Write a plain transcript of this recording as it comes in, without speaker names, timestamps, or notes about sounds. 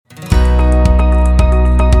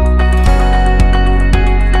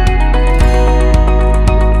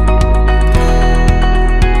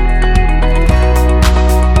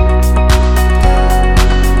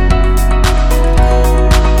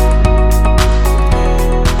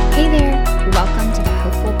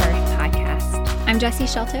Jessie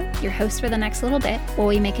Shelto, your host for the next little bit, while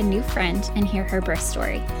we make a new friend and hear her birth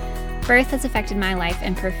story. Birth has affected my life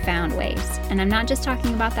in profound ways, and I'm not just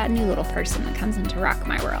talking about that new little person that comes in to rock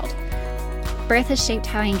my world. Birth has shaped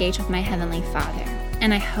how I engage with my Heavenly Father,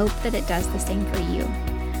 and I hope that it does the same for you.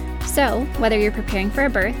 So, whether you're preparing for a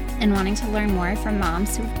birth and wanting to learn more from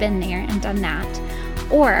moms who've been there and done that,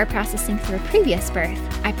 or are processing through a previous birth,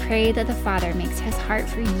 I pray that the Father makes his heart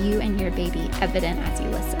for you and your baby evident as you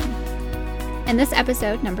listen. In this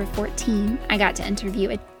episode, number 14, I got to interview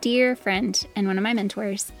a dear friend and one of my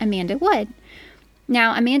mentors, Amanda Wood.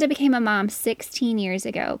 Now, Amanda became a mom 16 years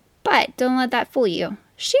ago, but don't let that fool you.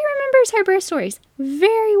 She remembers her birth stories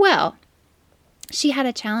very well. She had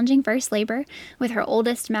a challenging first labor with her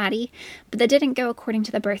oldest, Maddie, but that didn't go according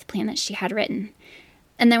to the birth plan that she had written.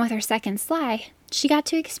 And then with her second, Sly, she got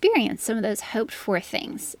to experience some of those hoped-for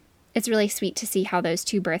things. It's really sweet to see how those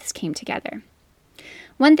two births came together.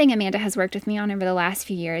 One thing Amanda has worked with me on over the last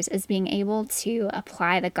few years is being able to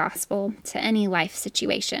apply the gospel to any life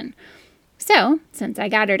situation. So, since I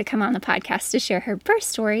got her to come on the podcast to share her birth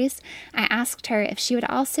stories, I asked her if she would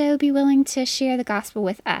also be willing to share the gospel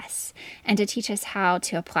with us and to teach us how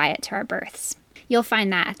to apply it to our births. You'll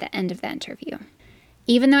find that at the end of the interview.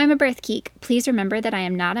 Even though I'm a birth geek, please remember that I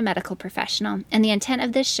am not a medical professional, and the intent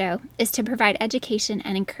of this show is to provide education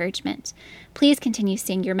and encouragement. Please continue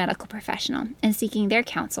seeing your medical professional and seeking their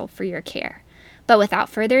counsel for your care. But without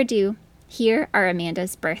further ado, here are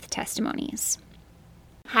Amanda's birth testimonies.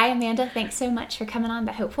 Hi, Amanda. Thanks so much for coming on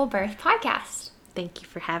the Hopeful Birth podcast. Thank you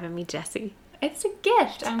for having me, Jessie. It's a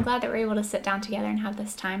gift. I'm glad that we're able to sit down together and have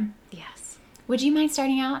this time. Yes. Would you mind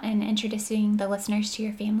starting out and introducing the listeners to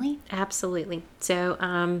your family? Absolutely. So,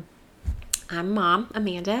 I'm Mom,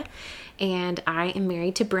 Amanda, and I am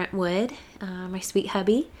married to Brent Wood, my sweet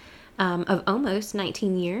hubby, of almost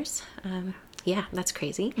 19 years. Yeah, that's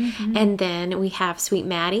crazy. Mm-hmm. And then we have sweet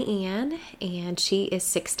Maddie Ann, and she is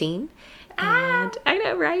 16. And I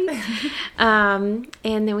know, right? And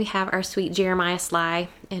then we have our sweet Jeremiah Sly,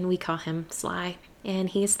 and we call him Sly, and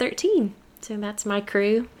he is 13. So that's my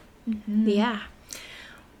crew. Mm-hmm. Yeah.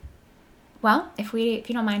 Well, if you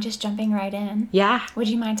don't mind just jumping right in. Yeah. Would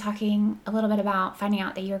you mind talking a little bit about finding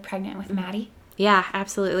out that you were pregnant with Maddie? Yeah,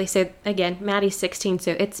 absolutely. So again, Maddie's 16,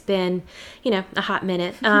 so it's been, a hot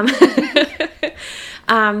minute.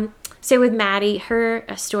 So with Maddie, her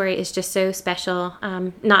story is just so special.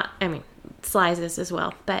 Sly's is as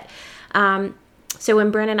well. But so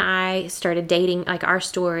when Brent and I started dating, like our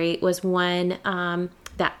story was one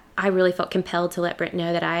that I really felt compelled to let Brent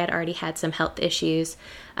know that I had already had some health issues.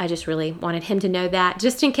 I just really wanted him to know that,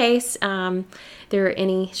 just in case there were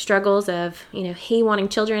any struggles of, he wanting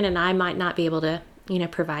children and I might not be able to,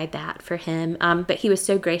 provide that for him. But he was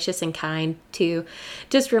so gracious and kind to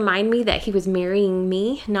just remind me that he was marrying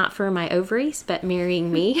me, not for my ovaries, but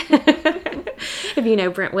marrying me. If you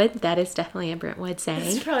know Brent Wood, that is definitely a Brent Wood saying.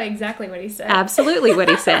 That's probably exactly what he said. Absolutely what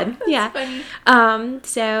he said. Yeah. Funny.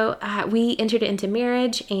 So we entered into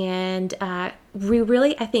marriage, and we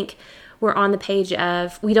really, I think, we're on the page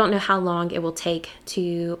of we don't know how long it will take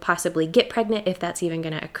to possibly get pregnant, if that's even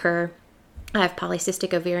going to occur. I have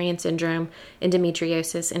polycystic ovarian syndrome,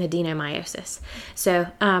 endometriosis, and adenomyosis. So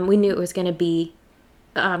we knew it was going to be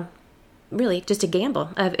really just a gamble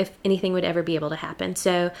of if anything would ever be able to happen.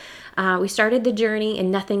 So we started the journey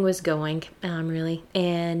and nothing was going really.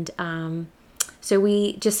 And so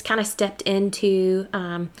we just kind of stepped into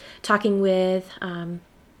talking with my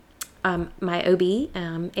OB,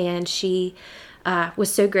 and she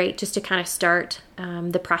was so great just to kind of start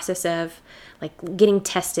the process of like getting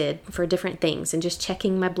tested for different things and just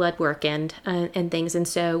checking my blood work and things. And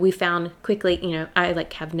so we found quickly, I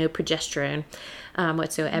have no progesterone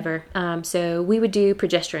whatsoever. So we would do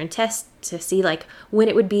progesterone tests to see like when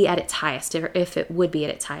it would be at its highest, or if it would be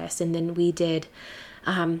at its highest. And then we did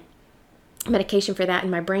medication for that,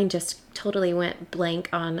 and my brain just totally went blank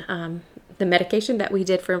on the medication that we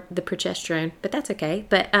did for the progesterone, but that's okay.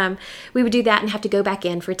 But we would do that and have to go back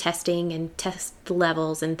in for testing and test the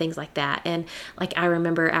levels and things like that. And like I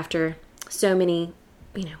remember after so many,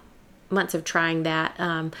 months of trying that,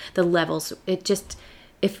 the levels, it just,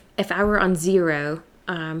 if I were on zero,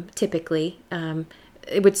 typically,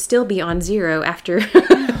 it would still be on zero after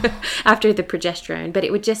after the progesterone, but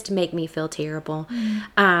it would just make me feel terrible.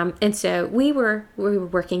 And so we were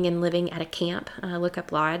working and living at a camp, Look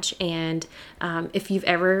Up Lodge, and if you've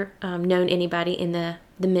ever known anybody in the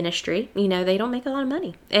ministry, they don't make a lot of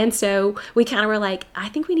money. And so we kind of were like, I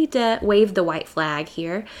think we need to wave the white flag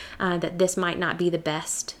here, that this might not be the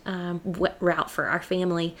best route for our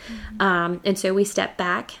family. And so we stepped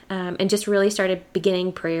back and just really started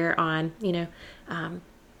beginning prayer on,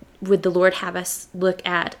 would the Lord have us look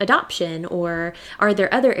at adoption, or are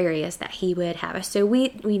there other areas that he would have us? So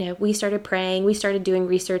we started praying, we started doing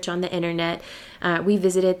research on the internet. We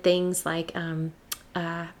visited things like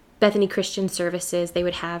Bethany Christian Services. They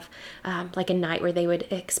would have like a night where they would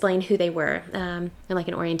explain who they were, and like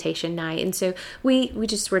an orientation night. And so we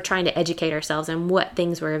just were trying to educate ourselves on what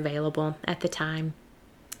things were available at the time.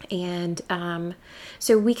 And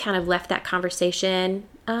so we kind of left that conversation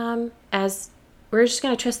as we're just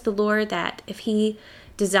going to trust the Lord that if he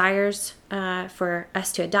desires for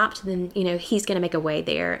us to adopt, then, he's going to make a way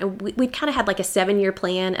there. And we kind of had like a 7-year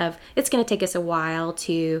plan of it's going to take us a while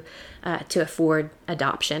to afford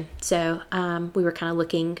adoption. So we were kind of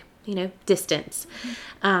looking, distance.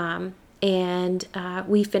 And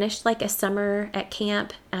we finished like a summer at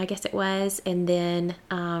camp, I guess it was. And then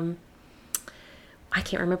I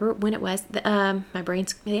can't remember when it was. My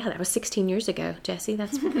brain's, that was 16 years ago, Jesse.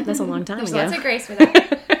 That's a long time There's ago. Lots of grace for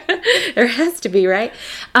that. There has to be, right?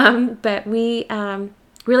 But we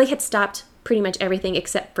really had stopped pretty much everything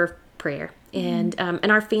except for prayer. And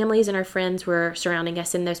our families and our friends were surrounding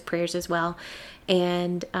us in those prayers as well.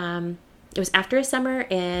 And it was after a summer,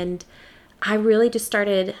 and I really just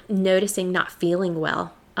started noticing not feeling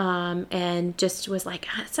well, and just was like,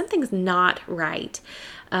 something's not right.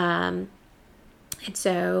 And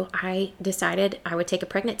so I decided I would take a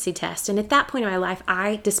pregnancy test. And at that point in my life,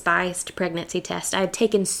 I despised pregnancy tests. I had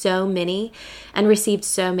taken so many and received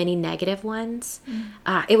so many negative ones.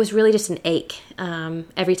 It was really just an ache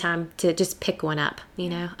every time to just pick one up.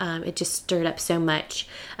 It just stirred up so much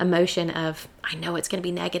emotion of, I know it's going to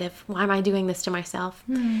be negative. Why am I doing this to myself?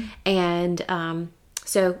 And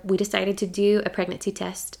so we decided to do a pregnancy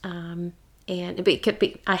test. And it could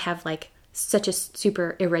be, I have like such a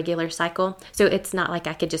super irregular cycle. So it's not like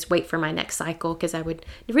I could just wait for my next cycle, because I would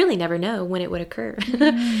really never know when it would occur.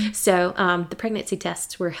 So the pregnancy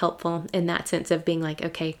tests were helpful in that sense of being like,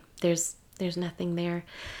 okay, there's nothing there.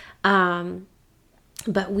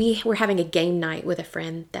 But we were having a game night with a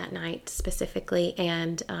friend that night specifically.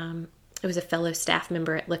 And it was a fellow staff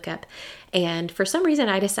member at Lookup. And for some reason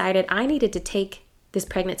I decided I needed to take this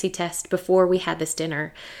pregnancy test before we had this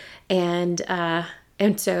dinner.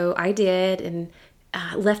 And so I did, and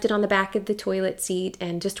left it on the back of the toilet seat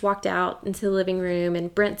and just walked out into the living room,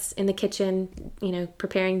 and Brent's in the kitchen,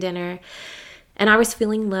 preparing dinner. And I was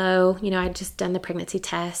feeling low. I'd just done the pregnancy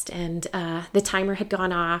test, and the timer had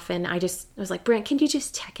gone off, and I was like, Brent, can you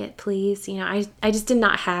just check it, please? I just didn't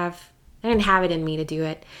have it in me to do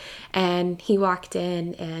it. And he walked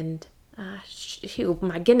in, and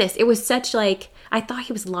my goodness, it was such like, I thought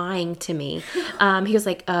he was lying to me. He was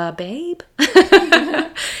like, babe.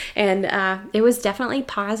 And it was definitely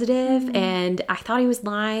positive, and I thought he was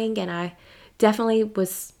lying, and I definitely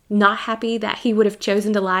was not happy that he would have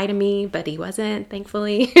chosen to lie to me, but he wasn't,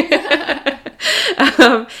 thankfully.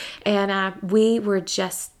 And we were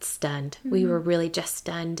just stunned. We were really just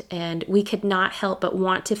stunned, and we could not help but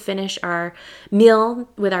want to finish our meal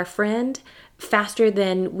with our friend faster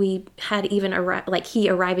than we had even he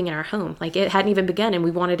arriving in our home. Like, it hadn't even begun, and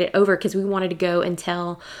we wanted it over because we wanted to go and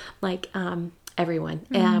tell everyone.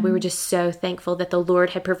 We were just so thankful that the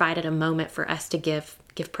Lord had provided a moment for us to give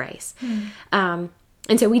praise.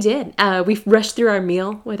 And so we did. We rushed through our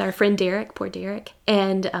meal with our friend Derek, poor Derek,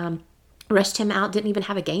 and rushed him out, didn't even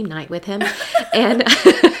have a game night with him. And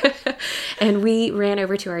and we ran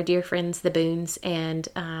over to our dear friends, the Boones, and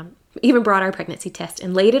even brought our pregnancy test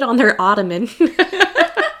and laid it on their ottoman.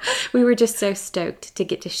 We were just so stoked to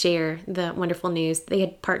get to share the wonderful news. They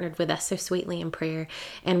had partnered with us so sweetly in prayer,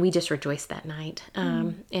 and we just rejoiced that night.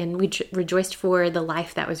 And we rejoiced for the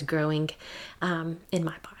life that was growing in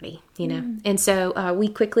my body, And so we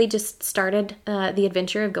quickly just started the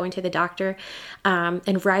adventure of going to the doctor.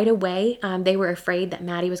 And right away, they were afraid that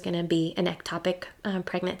Maddie was going to be an ectopic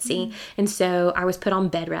pregnancy. And so I was put on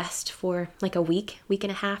bed rest for like a week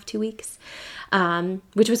and a half, 2 weeks,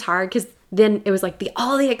 which was hard because then it was like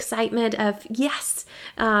all the excitement of yes,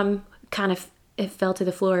 kind of it fell to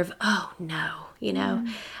the floor of, oh no,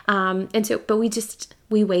 and so, but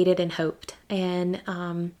we waited and hoped,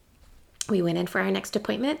 and we went in for our next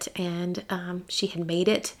appointment, and she had made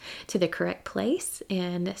it to the correct place,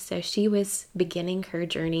 and so she was beginning her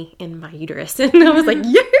journey in my uterus, and I was like,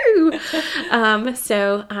 yahoo!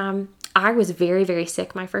 So I was very, very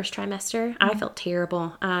sick my first trimester. I felt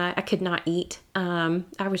terrible. I could not eat.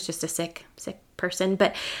 I was just a sick person,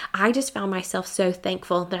 but I just found myself so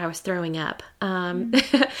thankful that I was throwing up. And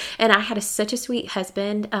I had such a sweet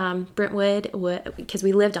husband, Brentwood, because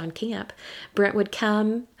we lived on camp. Brent would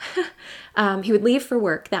come, he would leave for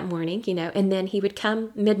work that morning, and then he would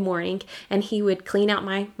come mid-morning and he would clean out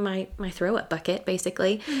my throw up bucket,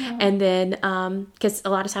 basically. And then, because a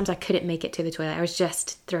lot of times I couldn't make it to the toilet. I was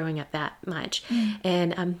just throwing up that much.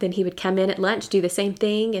 And then he would come in at lunch, do the same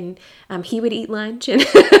thing, and he would eat lunch, and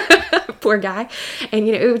poor guy. And,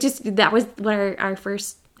 it was just, that was what our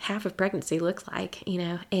first half of pregnancy looked like,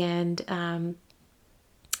 and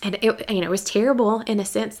it was terrible in a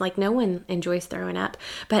sense, like no one enjoys throwing up,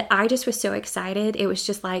 but I just was so excited. It was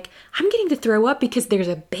just like, I'm getting to throw up because there's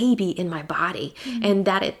a baby in my body. And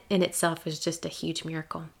that in itself was just a huge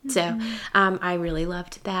miracle. So I really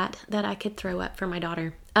loved that I could throw up for my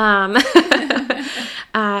daughter.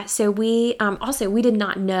 So we did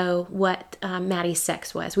not know what Maddie's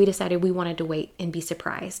sex was. We decided we wanted to wait and be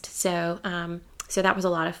surprised. So that was a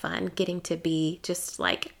lot of fun, getting to be just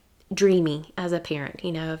like dreaming as a parent,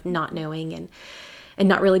 of not knowing and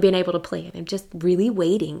not really being able to plan, and just really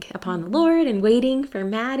waiting upon the Lord and waiting for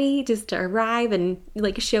Maddie just to arrive and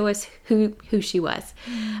like show us who she was.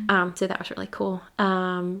 So that was really cool.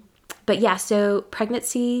 But yeah, so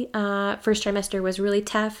pregnancy, first trimester was really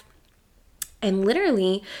tough. And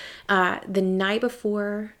literally, the night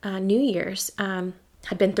before New Year's,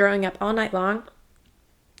 had been throwing up all night long.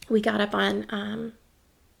 We got up on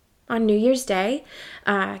New Year's Day,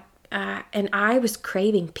 and I was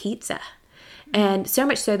craving pizza. And so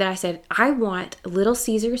much so that I said, I want Little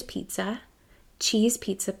Caesars pizza, cheese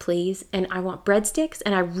pizza, please. And I want breadsticks,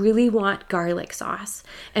 and I really want garlic sauce.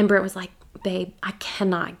 And Brent was like, babe, I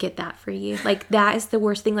cannot get that for you. Like, that is the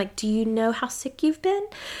worst thing. Like, do you know how sick you've been?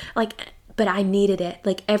 Like, but I needed it.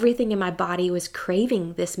 Like, everything in my body was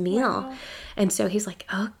craving this meal. Wow. And so he's like,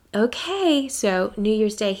 oh, okay. So New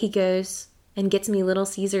Year's Day, he goes and gets me Little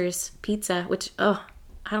Caesars pizza, which,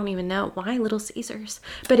 I don't even know why Little Caesars.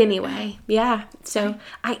 But anyway, yeah. So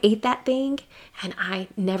I ate that thing and I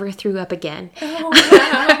never threw up again. Oh,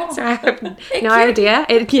 wow. So I have no idea.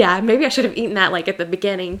 Maybe I should have eaten that like at the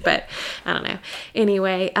beginning, but I don't know.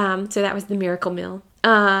 Anyway, so that was the miracle meal.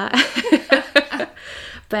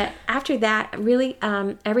 But after that, really,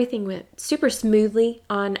 everything went super smoothly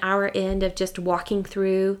on our end of just walking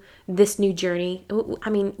through this new journey. I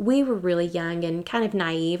mean, we were really young and kind of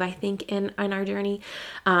naive, I think, in our journey.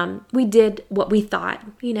 We did what we thought,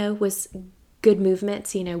 was good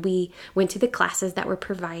movements. We went to the classes that were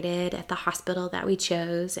provided at the hospital that we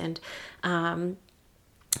chose, and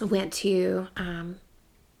went to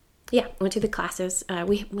the classes.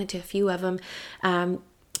 We went to a few of them.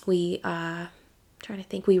 Trying to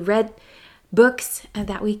think, we read books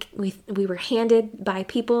that we were handed by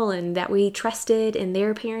people and that we trusted in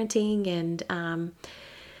their parenting, and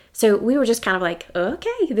so we were just kind of like,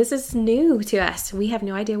 okay, this is new to us. We have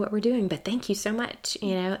no idea what we're doing, but thank you so much,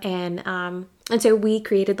 and so we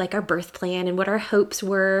created like our birth plan and what our hopes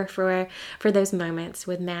were for those moments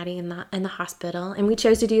with Maddie in the hospital, and we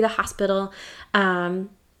chose to do the hospital.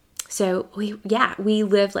 So we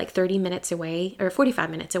lived like 30 minutes away or 45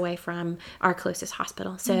 minutes away from our closest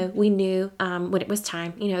hospital. So we knew when it was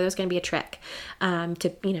time, there was going to be a trek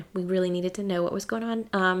we really needed to know what was going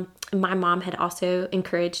on. My mom had also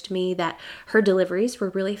encouraged me that her deliveries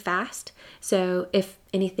were really fast. So if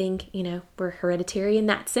anything, were hereditary in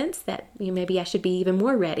that sense, that maybe I should be even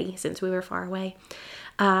more ready since we were far away.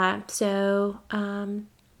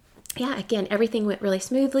 Again, everything went really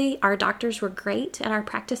smoothly. Our doctors were great at our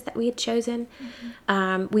practice that we had chosen.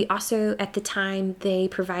 We also, at the time, they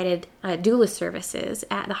provided doula services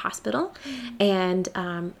at the hospital. And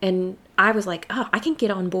I was like, I can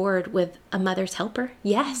get on board with a mother's helper.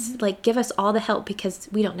 Yes, like give us all the help because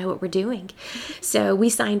we don't know what we're doing. So we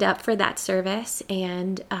signed up for that service,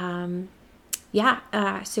 and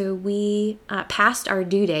so we passed our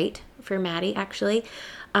due date for Maddie, actually.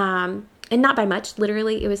 And not by much.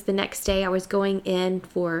 Literally, it was the next day I was going in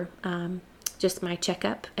for just my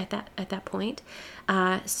checkup at that point.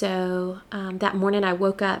 So that morning I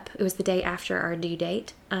woke up. It was the day after our due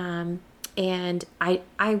date, and I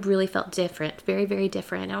really felt different, very, very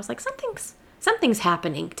different. I was like, something's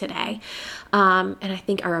happening today, and I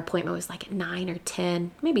think our appointment was like at 9 or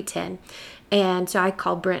 10, maybe 10. And so I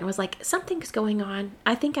called Brent and was like, something's going on.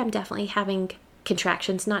 I think I'm definitely having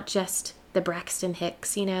contractions, not just the Braxton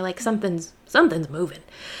Hicks, like something's moving.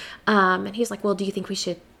 And he's like, well, do you think we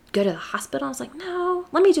should go to the hospital? I was like, no,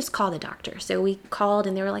 let me just call the doctor. So we called,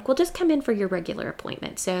 and they were like, well, just come in for your regular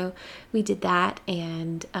appointment. So we did that.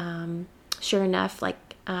 And sure enough,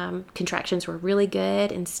 contractions were really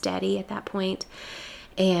good and steady at that point.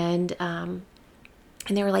 And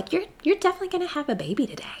And they were like, you're definitely going to have a baby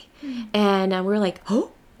today. And we were like,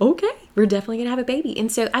 oh, okay, we're definitely going to have a baby.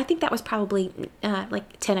 And so I think that was probably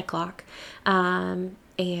like 10 o'clock. And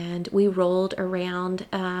we rolled around.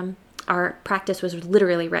 Our practice was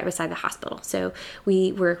literally right beside the hospital. So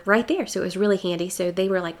we were right there. So it was really handy. So they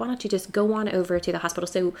were like, why don't you just go on over to the hospital?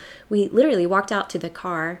 So we literally walked out to the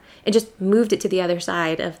car and just moved it to the other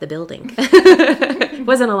side of the building. It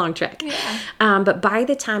wasn't a long trek. Yeah. But by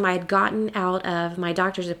the time I had gotten out of my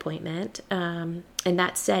doctor's appointment, in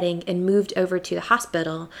that setting and moved over to the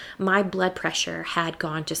hospital, my blood pressure had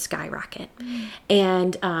gone to skyrocket.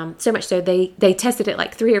 And so much so they tested it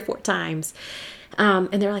like 3 or 4 times.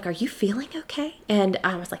 And they're like, are you feeling okay? And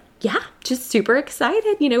I was like, yeah, just super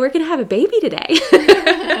excited. We're going to have a baby today.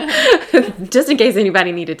 Just in case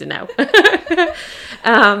anybody needed to know.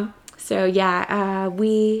 So yeah,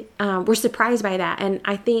 we were surprised by that. And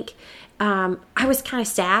I think I was kind of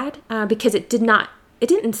sad because it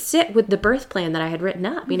didn't sit with the birth plan that I had written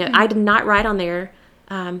up. I did not write on there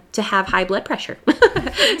to have high blood pressure.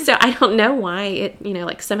 So I don't know why it,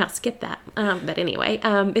 like somehow skipped that. But anyway,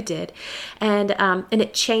 it did. And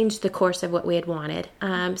it changed the course of what we had wanted.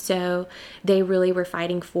 So they really were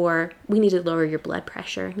fighting for, we need to lower your blood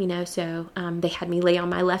pressure, so they had me lay on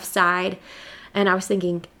my left side. And I was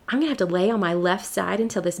thinking, I'm going to have to lay on my left side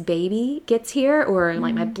until this baby gets here or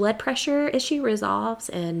like my blood pressure issue resolves.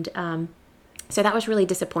 And so that was really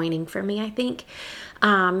disappointing for me, I think.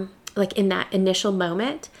 Like in that initial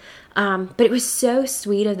moment. But it was so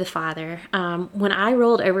sweet of the Father. When I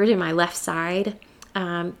rolled over to my left side,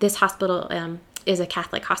 this hospital is a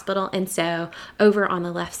Catholic hospital. And so over on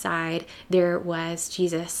the left side, there was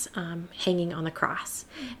Jesus hanging on the cross.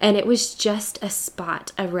 And it was just a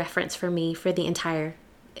spot of reference for me for the entire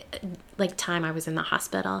time I was in the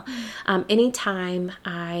hospital. Anytime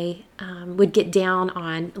I would get down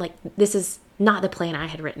on, like, this is not the plan I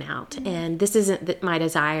had written out, and this isn't my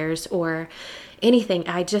desires or anything.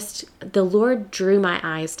 The Lord drew my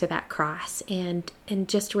eyes to that cross and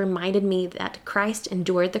just reminded me that Christ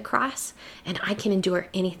endured the cross, and I can endure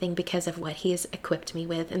anything because of what He has equipped me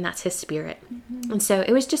with, and that's His Spirit. And so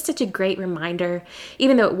it was just such a great reminder,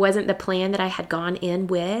 even though it wasn't the plan that I had gone in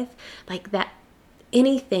with, like that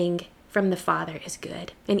anything from the Father is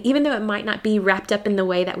good. And even though it might not be wrapped up in the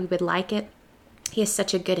way that we would like it, He is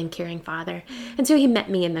such a good and caring Father. And so He met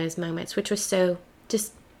me in those moments, which was so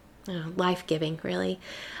life-giving, really.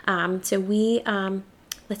 So we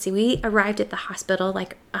arrived at the hospital,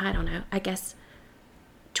 like, I don't know, I guess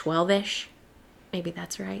 12-ish. Maybe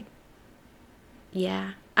that's right.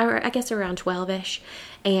 Yeah, I guess around 12-ish.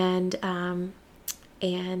 And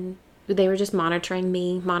they were just monitoring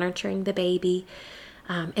the baby.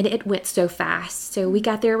 And it went so fast. So we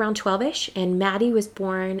got there around 12-ish, and Maddie was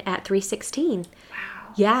born at 3:16.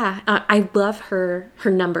 Wow. Yeah, I love her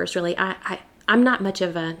numbers, really. I'm not much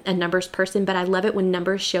of a numbers person, but I love it when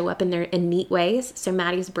numbers show up in neat ways. So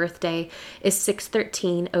Maddie's birthday is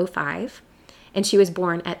 6/13/05, and she was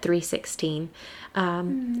born at 3:16.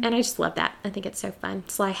 And I just love that. I think it's so fun.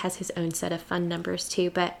 Sly has his own set of fun numbers too,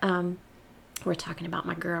 but we're talking about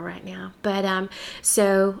my girl right now. But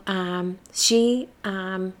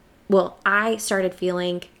I started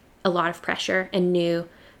feeling a lot of pressure and knew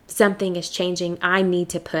something is changing. I need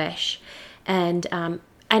to push. And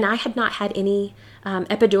I had not had any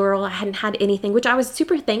epidural. I hadn't had anything, which I was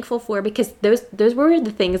super thankful for, because those were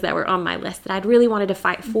the things that were on my list that I'd really wanted to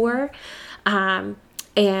fight for.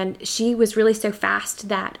 And she was really so fast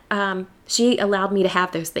that she allowed me to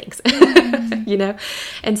have those things,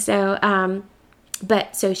 And so,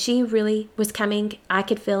 so she really was coming. I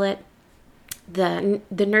could feel it. The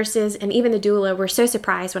nurses and even the doula were so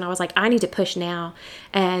surprised when I was like, I need to push now.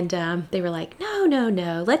 And they were like,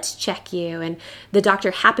 no, let's check you. And the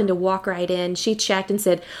doctor happened to walk right in. She checked and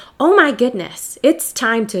said, oh my goodness, it's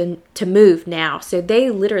time to move now. So they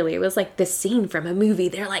literally, it was like this scene from a movie.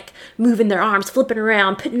 They're like moving their arms, flipping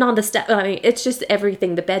around, putting on the stuff. I mean, it's just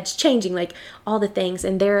everything. The bed's changing, like all the things.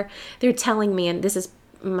 And they're telling me, and this is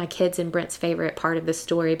my kids and Brent's favorite part of the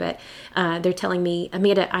story, but they're telling me,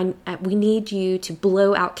 Amanda, we need you to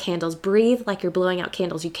blow out candles. Breathe like you're blowing out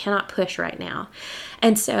candles. You cannot push right now.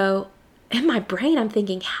 And so in my brain, I'm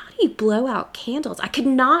thinking, how do you blow out candles? I could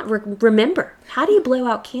not remember. How do you blow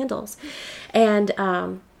out candles? And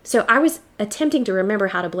so I was attempting to remember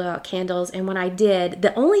how to blow out candles. And when I did,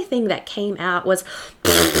 the only thing that came out was,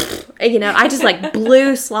 I just like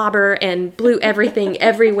blew slobber and blew everything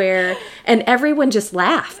everywhere. And everyone just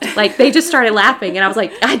laughed. Like they just started laughing. And I was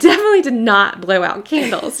like, I definitely did not blow out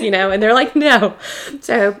candles, and they're like, no.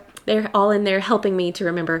 So they're all in there helping me to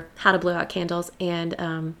remember how to blow out candles.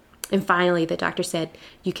 And finally the doctor said,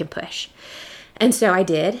 you can push. And so I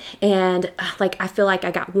did. And I feel like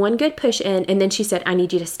I got one good push in, and then she said, I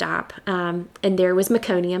need you to stop. And there was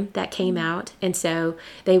meconium that came out. And so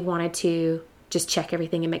they wanted to just check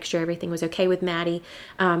everything and make sure everything was okay with Maddie,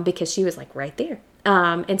 because she was like right there.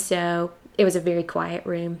 And so it was a very quiet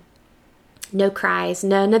room. No cries,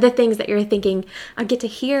 none of the things that you're thinking I get to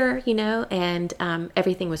hear, and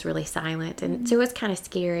everything was really silent. And so it was kind of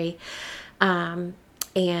scary.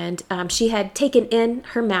 And she had taken in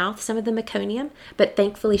her mouth some of the meconium, but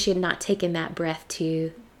thankfully she had not taken that breath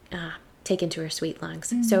to take into her sweet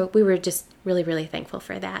lungs. So we were just really, really thankful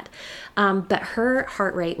for that. But her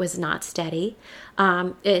heart rate was not steady.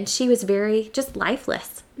 And she was very just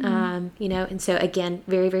lifeless, and so again,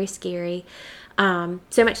 very, very scary.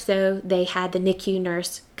 So much so they had the NICU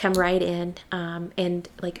nurse come right in, and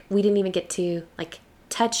we didn't even get to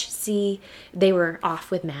touch, see, they were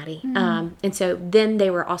off with Maddie. And so then they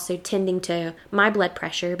were also tending to my blood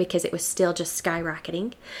pressure because it was still just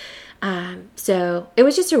skyrocketing. So it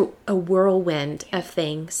was just a whirlwind of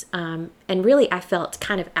things. And really I felt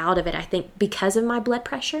kind of out of it, I think, because of my blood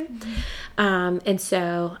pressure. And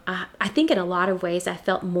so I think in a lot of ways I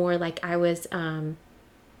felt more like I was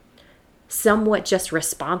somewhat just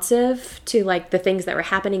responsive to the things that were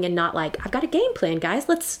happening, and not I've got a game plan, guys,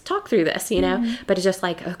 let's talk through this, but it's just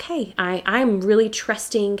okay, I'm really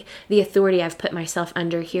trusting the authority I've put myself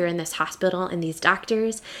under here in this hospital, and these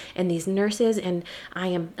doctors and these nurses, and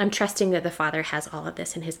I'm trusting that the Father has all of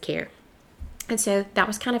this in his care. And so that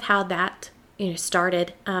was kind of how that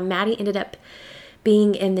started. Maddie ended up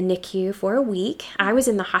being in the NICU for a week. I was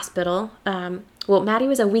in the hospital. Maddie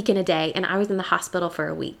was a week and a day, and I was in the hospital for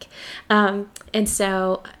a week. And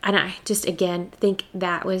I just, again, think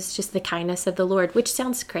that was just the kindness of the Lord, which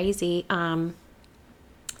sounds crazy to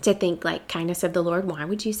think kindness of the Lord. Why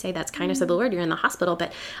would you say that's kindness of the Lord? You're in the hospital.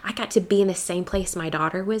 But I got to be in the same place my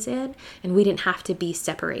daughter was in, and we didn't have to be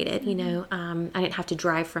separated. I didn't have to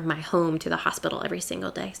drive from my home to the hospital every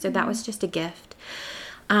single day. So that was just a gift.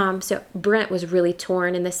 So Brent was really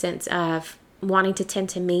torn in the sense of wanting to tend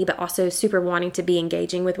to me, but also super wanting to be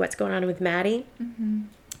engaging with what's going on with Maddie.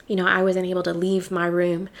 I wasn't able to leave my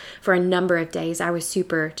room for a number of days. I was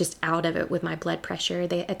super just out of it with my blood pressure.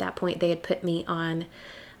 At that point, they had put me on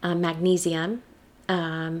magnesium,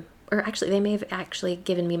 or actually, they may have actually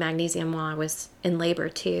given me magnesium while I was in labor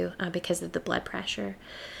too, because of the blood pressure.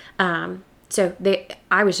 So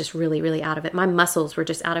I was just really, really out of it. My muscles were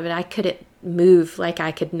just out of it. I couldn't move like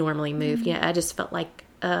I could normally move. I just felt like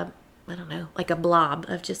a blob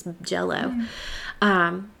of just jello.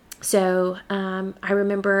 So I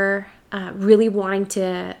remember really wanting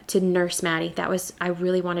to nurse Maddie. I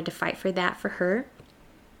really wanted to fight for that for her.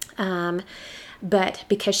 But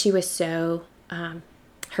because she was so,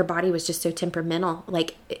 her body was just so temperamental.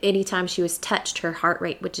 Anytime she was touched, her heart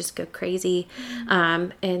rate would just go crazy.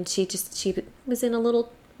 And she was in a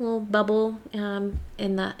little bubble in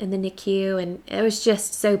the NICU, and it was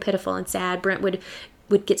just so pitiful and sad. Brent would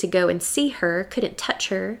get to go and see her, couldn't touch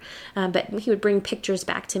her, but he would bring pictures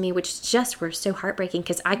back to me, which just were so heartbreaking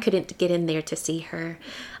because I couldn't get in there to see her.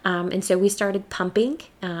 And so we started pumping,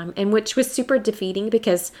 and which was super defeating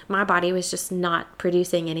because my body was just not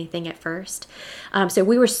producing anything at first. So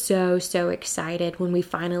we were so excited when we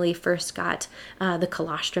finally first got the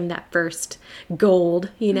colostrum, that first gold,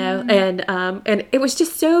 and it was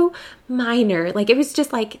just so minor. It was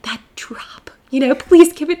just that drop.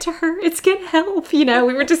 Please give it to her. It's going to help. We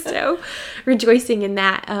were just so rejoicing in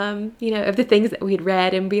that, of the things that we had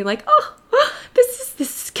read and being like, oh, this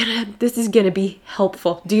is going to be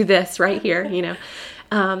helpful. Do this right here, in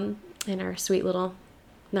our sweet little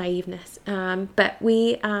naiveness. But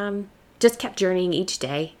we just kept journeying each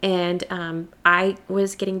day, and I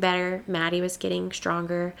was getting better. Maddie was getting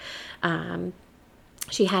stronger.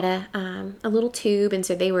 She had a little tube, and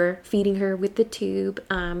so they were feeding her with the tube.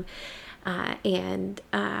 And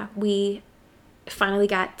we finally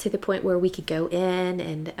got to the point where we could go in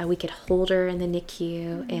and we could hold her in the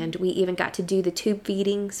NICU, and we even got to do the tube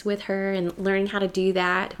feedings with her and learning how to do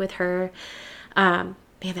that with her. Man,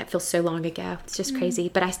 that feels so long ago. It's just crazy.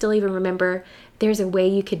 But I still even remember there's a way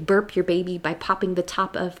you could burp your baby by popping the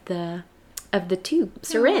top of the tube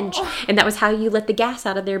syringe. And that was how you let the gas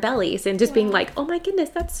out of their bellies, and just being like, oh my goodness,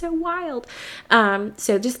 that's so wild.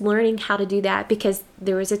 So just learning how to do that, because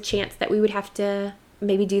there was a chance that we would have to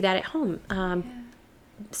maybe do that at home.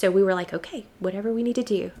 So we were like, okay, whatever we need to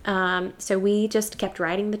do. So we just kept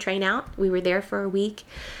riding the train out. We were there for a week.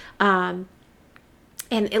 And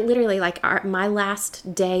it literally, my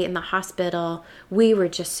last day in the hospital, we were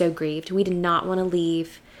just so grieved. We did not want to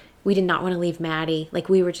leave. We did not want to leave Maddie.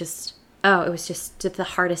 We were just, it was just the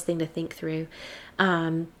hardest thing to think through.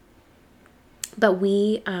 But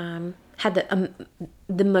we had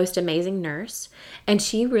the most amazing nurse, and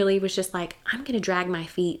she really was just like, I'm going to drag my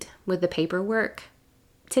feet with the paperwork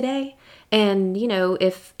today. And, you know,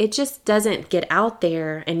 if it just doesn't get out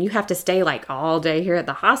there and you have to stay like all day here at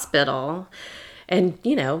the hospital and,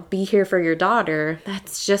 you know, be here for your daughter,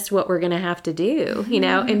 that's just what we're going to have to do, you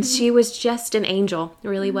know? And she was just an angel,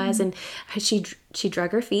 really was. And she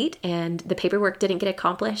drug her feet, and the paperwork didn't get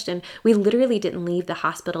accomplished. And we literally didn't leave the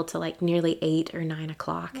hospital till like nearly 8 or 9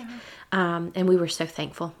 o'clock. And we were so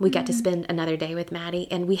thankful. We got to spend another day with Maddie,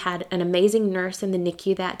 and we had an amazing nurse in the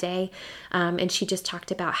NICU that day. And she just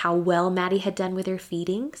talked about how well Maddie had done with her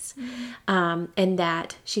feedings. And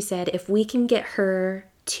that she said, if we can get her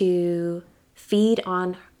to feed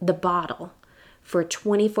on the bottle for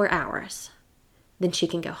 24 hours, then she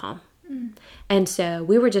can go home. And so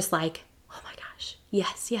we were just like, oh my gosh,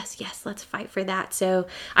 yes, let's fight for that. So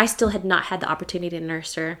I still had not had the opportunity to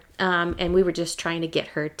nurse her. And we were just trying to get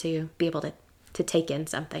her to be able to take in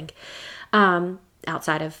something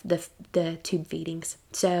outside of the tube feedings.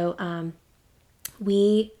 So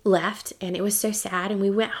we left, and it was so sad. And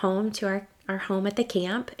we went home to our home at the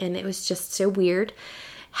camp, and it was just so weird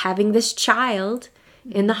having this child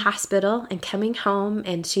in the hospital and coming home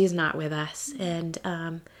and she's not with us. And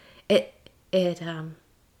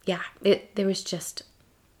there was just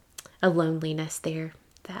a loneliness there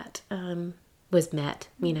that was met,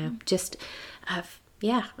 you know, just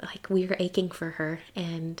like we were aching for her.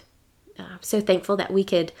 And so thankful that we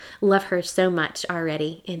could love her so much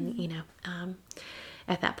already in, you know,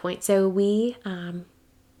 at that point. So we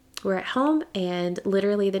were at home, and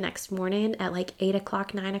literally the next morning at like 8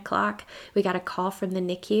 o'clock, 9 o'clock, we got a call from the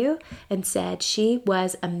NICU and said she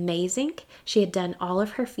was amazing. She had done all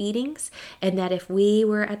of her feedings, and that if we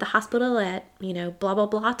were at the hospital at, you know, blah, blah,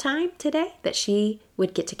 blah time today, that she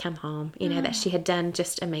would get to come home, you know, that she had done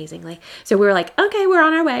just amazingly. So we were like, okay, we're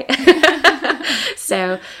on our way.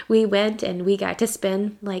 So we went, and we got to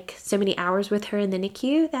spend like so many hours with her in the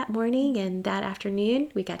NICU that morning, and that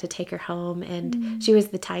afternoon we got to take her home, and she was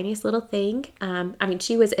the tiniest little thing. I mean,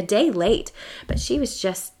 she was a day late, but she was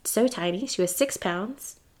just so tiny. She was 6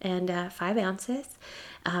 pounds and 5 ounces.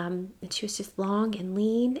 And she was just long and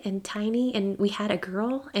lean and tiny, and we had a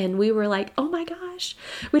girl, and we were like, oh my gosh,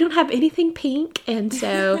 we don't have anything pink. And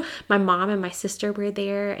so my mom and my sister were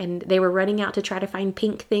there, and they were running out to try to find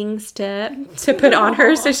pink things to put on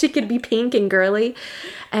her so she could be pink and girly.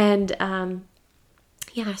 And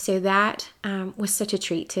so that was such a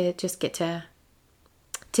treat to just get to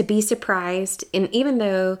be surprised. And even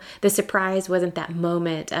though the surprise wasn't that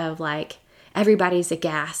moment of like, everybody's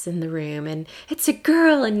aghast in the room and it's a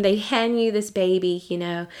girl and they hand you this baby, you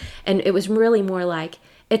know, and it was really more like,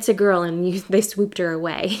 it's a girl and they swooped her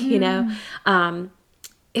away, you know.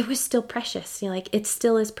 It was still precious, you know, like it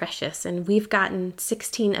still is precious. And we've gotten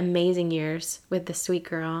 16 amazing years with this sweet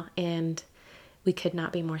girl, and we could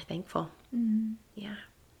not be more thankful. Yeah.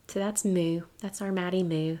 So that's Moo. That's our Maddie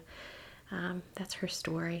Moo. That's her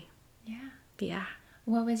story. Yeah.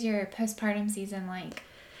 What was your postpartum season like?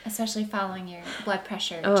 Especially following your blood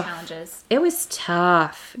pressure challenges. It was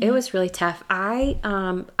tough. It was really tough. I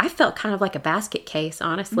felt kind of like a basket case,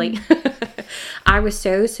 honestly. I was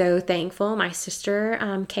so thankful. My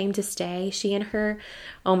sister came to stay. She and her,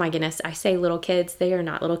 oh my goodness, I say little kids. They are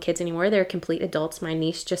not little kids anymore. They're complete adults. My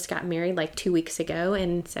niece just got married like 2 weeks ago,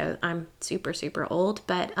 and so I'm super old.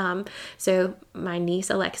 But so my niece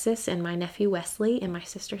Alexis and my nephew Wesley and my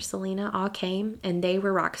sister Selena all came, and they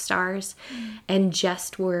were rock stars and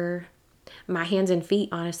just were my hands and feet,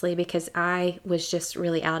 honestly, because I was just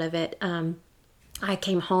really out of it. I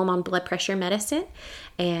came home on blood pressure medicine,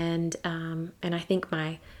 and I think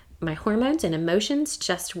my hormones and emotions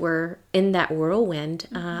just were in that whirlwind,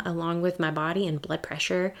 along with my body and blood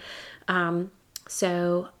pressure.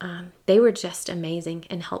 So they were just amazing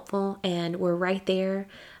and helpful, and were right there.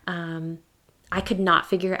 I could not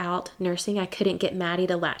figure out nursing. I couldn't get Maddie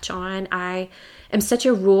to latch on. I am such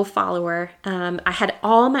a rule follower. I had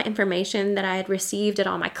all my information that I had received at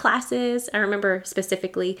all my classes. I remember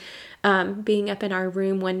specifically being up in our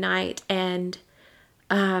room one night and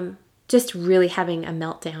just really having a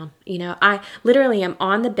meltdown. You know, I literally am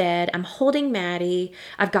on the bed. I'm holding Maddie.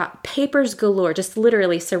 I've got papers galore just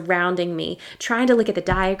literally surrounding me, trying to look at the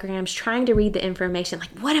diagrams, trying to read the information. Like,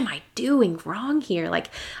 what am I doing wrong here? Like,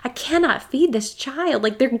 I cannot feed this child.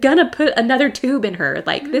 Like, they're gonna put another tube in her.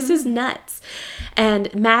 Like, this is nuts.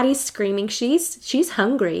 And Maddie's screaming. She's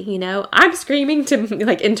hungry, you know. I'm screaming to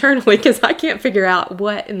like internally because I can't figure out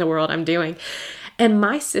what in the world I'm doing. And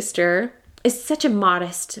my sister is such a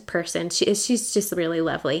modest person. She's just really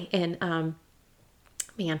lovely. And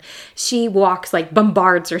man, she walks, like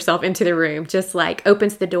bombards herself into the room, just like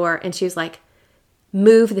opens the door, and she was like,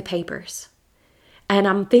 move the papers. And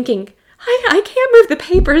I'm thinking, I can't move the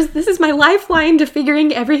papers. This is my lifeline to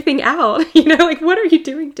figuring everything out. Like, what are you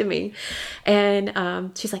doing to me?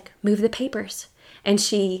 And she's like, move the papers. And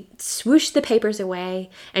she swooshed the papers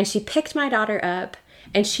away, and she picked my daughter up,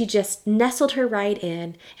 and she just nestled her right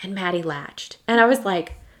in, and Maddie latched. And I was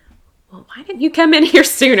like, well, why didn't you come in here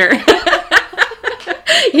sooner?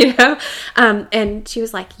 And she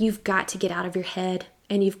was like, you've got to get out of your head,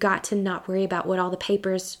 and you've got to not worry about what all the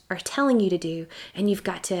papers are telling you to do, and you've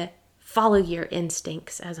got to follow your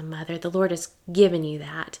instincts as a mother. The Lord has given you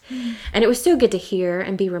that. And it was so good to hear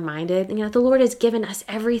and be reminded, the Lord has given us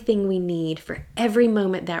everything we need for every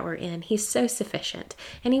moment that we're in. He's so sufficient.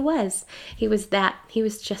 And he was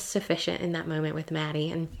just sufficient in that moment with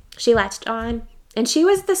Maddie. And she latched on, and she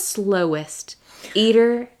was the slowest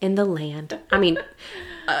eater in the land. I mean,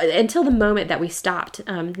 until the moment that we stopped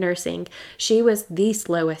nursing, she was the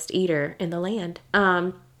slowest eater in the land.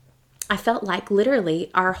 I felt like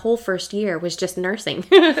literally our whole first year was just nursing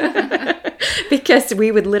because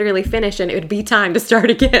we would literally finish and it would be time to start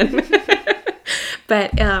again.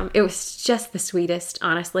 But it was just the sweetest,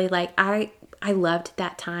 honestly. Like I loved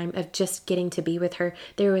that time of just getting to be with her.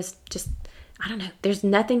 There was just, I don't know, there's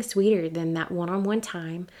nothing sweeter than that one-on-one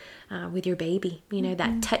time with your baby,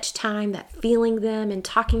 that touch time, that feeling them and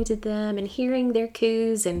talking to them and hearing their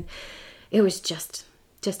coos. And it was just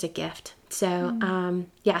a gift. So,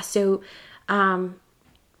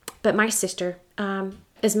 but my sister,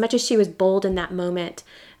 as much as she was bold in that moment,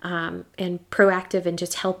 and proactive and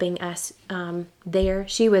just helping us, there,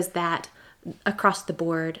 she was that across the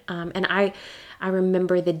board. And I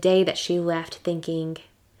remember the day that she left thinking,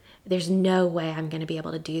 there's no way I'm going to be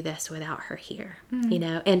able to do this without her here,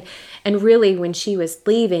 and really when she was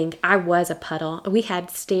leaving, I was a puddle. We had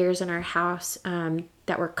stairs in our house,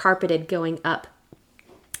 that were carpeted going up.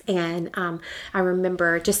 And I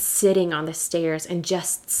remember just sitting on the stairs and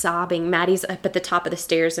just sobbing. Maddie's up at the top of the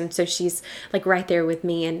stairs, and so she's like right there with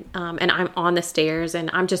me, and I'm on the stairs, and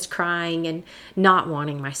I'm just crying and not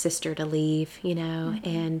wanting my sister to leave,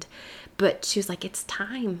 but she was like, it's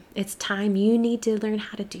time. You need to learn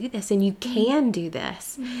how to do this, and you can do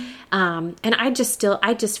this. And I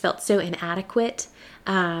just felt so inadequate,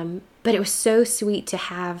 but it was so sweet to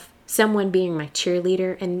have someone being my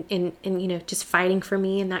cheerleader and just fighting for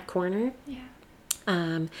me in that corner. Yeah.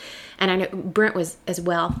 And I know Brent was as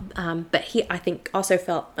well, but he, I think, also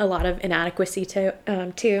felt a lot of inadequacy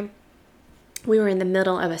too. We were in the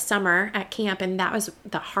middle of a summer at camp, and that was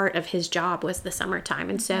the heart of his job, was the summertime.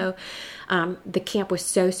 And so the camp was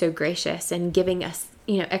so gracious and giving us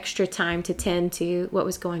extra time to tend to what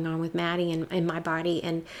was going on with Maddie and my body.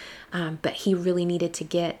 And but he really needed to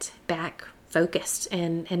get back focused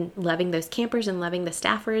and loving those campers and loving the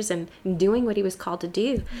staffers and doing what he was called to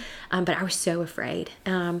do. But I was so afraid.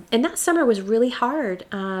 And that summer was really hard.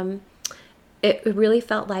 It really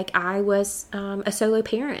felt like I was a solo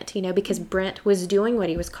parent, because Brent was doing what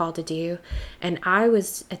he was called to do. And I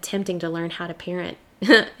was attempting to learn how to parent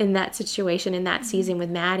in that situation, in that season with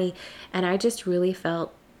Maddie. And I just really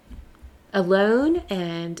felt alone,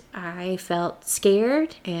 and I felt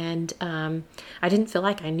scared, and I didn't feel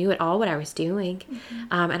like I knew at all what I was doing.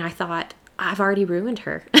 And I thought, I've already ruined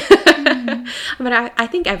her. But I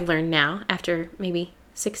think I've learned now, after maybe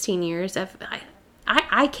 16 years of,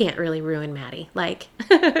 I can't really ruin Maddie. Like,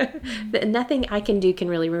 nothing I can do can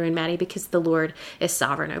really ruin Maddie, because the Lord is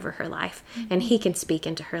sovereign over her life, and he can speak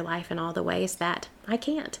into her life in all the ways that I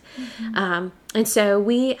can't. And so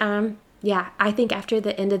we, I think after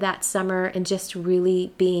the end of that summer and just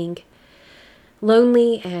really being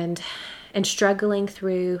lonely and struggling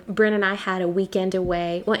through, Brent and I had a weekend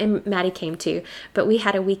away. Well, and Maddie came too, but we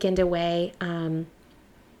had a weekend away.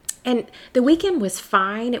 And the weekend was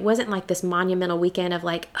fine. It wasn't like this monumental weekend of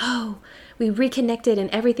like, oh, we reconnected and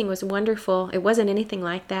everything was wonderful. It wasn't anything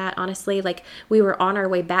like that, honestly. Like, we were on our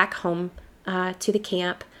way back home to the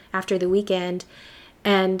camp after the weekend.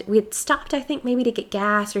 And we had stopped, I think, maybe to get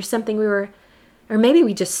gas or something. Or maybe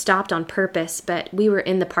we just stopped on purpose, but we were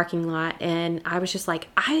in the parking lot, and I was just like,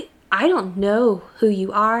 I don't know who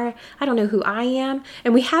you are. I don't know who I am.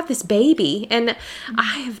 And we have this baby, and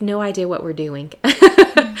I have no idea what we're doing.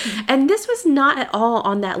 And this was not at all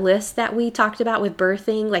on that list that we talked about with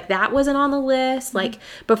birthing. Like, that wasn't on the list. Like,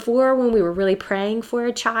 before, when we were really praying for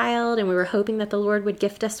a child and we were hoping that the Lord would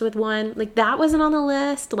gift us with one, like, that wasn't on the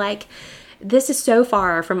list. Like, this is so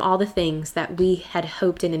far from all the things that we had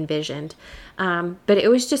hoped and envisioned. But it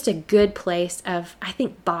was just a good place of, I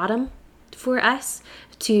think, bottom for us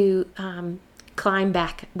to climb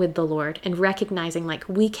back with the Lord and recognizing like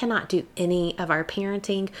we cannot do any of our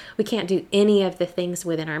parenting. We can't do any of the things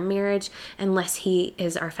within our marriage unless he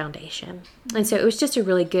is our foundation. And so it was just a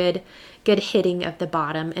really good hitting of the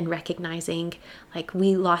bottom and recognizing like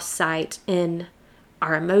we lost sight in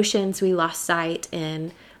our emotions. We lost sight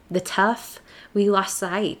in the tough. We lost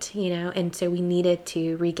sight, and so we needed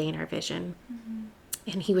to regain our vision.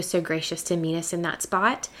 And he was so gracious to meet us in that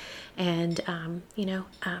spot. And,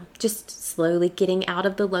 just slowly getting out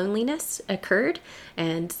of the loneliness occurred,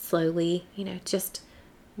 and slowly, just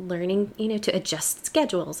learning, to adjust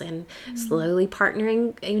schedules, and slowly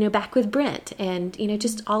partnering, back with Brent, and,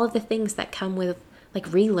 just all of the things that come with like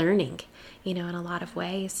relearning, in a lot of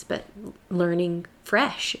ways, but learning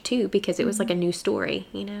fresh too, because it was like a new story,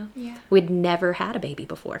 Yeah. We'd never had a baby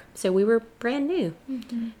before. So we were brand new.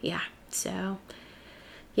 Yeah. So,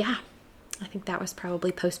 yeah, I think that was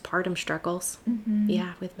probably postpartum struggles.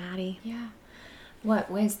 Yeah. With Maddie. Yeah. What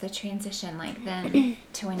was the transition like then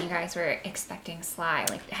to when you guys were expecting Sly?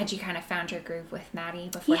 Like, had you kind of found your groove with Maddie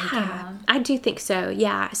before he came along? I do think so.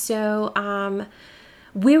 Yeah. So,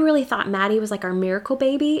 we really thought Maddie was like our miracle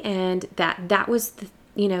baby, and that was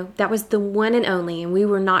that was the one and only, and we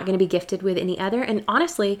were not going to be gifted with any other. And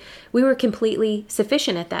honestly, we were completely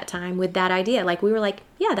sufficient at that time with that idea. Like we were like,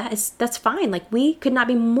 yeah, that's fine. Like we could not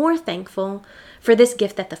be more thankful for this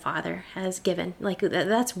gift that the Father has given. Like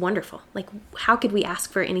that's wonderful. Like how could we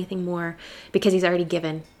ask for anything more, because he's already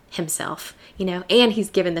given himself, and he's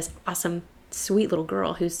given this awesome sweet little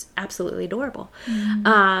girl who's absolutely adorable.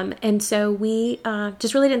 And so we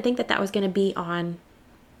just really didn't think that was going to be on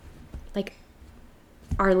like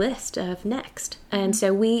our list of next. And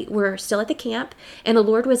so we were still at the camp, and the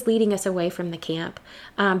Lord was leading us away from the camp,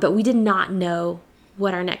 but we did not know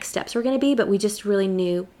what our next steps were going to be, but we just really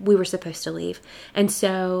knew we were supposed to leave. And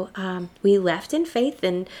so we left in faith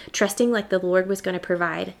and trusting like the Lord was going to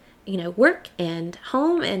provide work and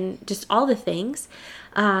home and just all the things.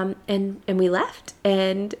 And we left,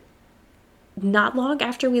 and not long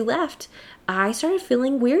after we left, I started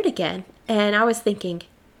feeling weird again. And I was thinking,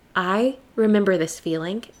 I remember this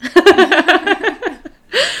feeling.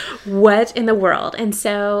 What in the world? And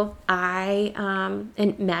so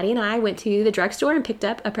and Maddie and I went to the drugstore and picked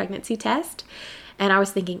up a pregnancy test. And I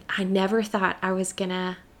was thinking, I never thought I was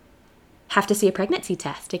gonna have to see a pregnancy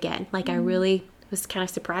test again. Like I really was kind of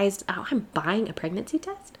surprised. Oh, I'm buying a pregnancy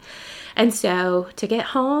test. And so to get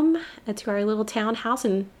home to our little townhouse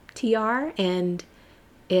in TR, and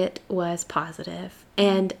it was positive.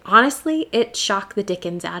 And honestly, it shocked the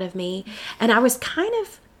dickens out of me. And I was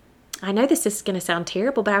I know this is going to sound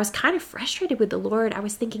terrible, but I was kind of frustrated with the Lord. I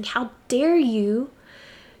was thinking, how dare you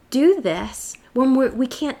do this when we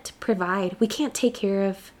can't provide, we can't take care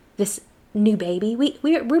of this new baby.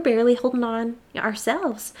 We're barely holding on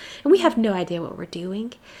ourselves, and we have no idea what we're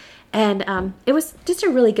doing. And it was just a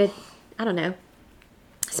really good, I don't know,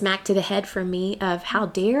 smack to the head for me of how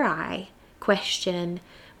dare I question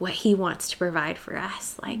what he wants to provide for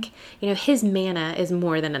us. Like, his manna is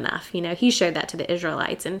more than enough. He showed that to the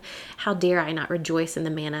Israelites, and how dare I not rejoice in the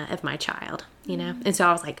manna of my child, And so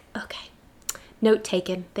I was like, okay, note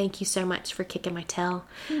taken. Thank you so much for kicking my tail.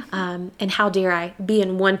 And how dare I be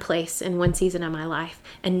in one place in one season of my life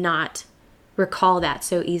and not recall that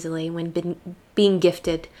so easily when being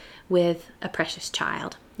gifted with a precious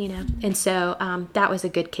child, And so that was a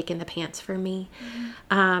good kick in the pants for me.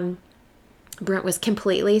 Brent was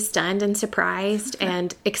completely stunned and surprised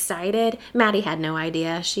and excited. Maddie had no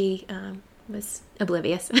idea. She was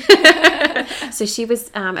oblivious. So she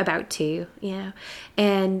was about 2,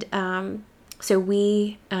 And so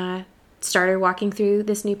we started walking through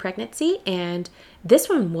this new pregnancy, and this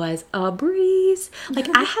one was a breeze.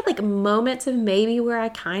 Like I had like moments of maybe where I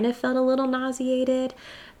kind of felt a little nauseated,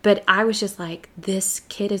 but I was just like, this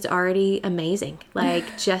kid is already amazing,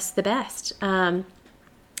 like just the best.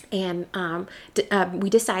 And we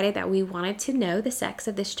decided that we wanted to know the sex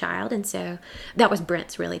of this child. And so that was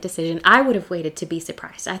Brent's really decision. I would have waited to be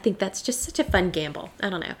surprised. I think that's just such a fun gamble. I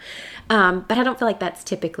don't know. But I don't feel like that's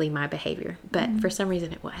typically my behavior. But for some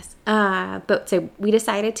reason it was. But so we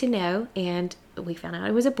decided to know, and we found out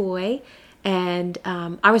it was a boy. And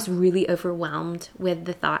I was really overwhelmed with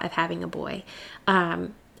the thought of having a boy.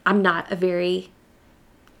 I'm not a very,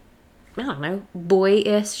 I don't know,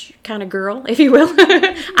 boyish kind of girl, if you will.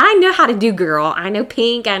 I know how to do girl. I know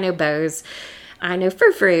pink. I know bows. I know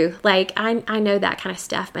frou-frou. Like, I know that kind of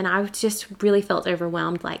stuff. And I just really felt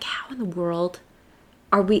overwhelmed. Like, how in the world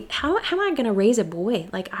how am I going to raise a boy?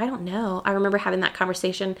 Like, I don't know. I remember having that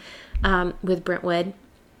conversation with Brentwood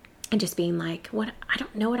and just being like, I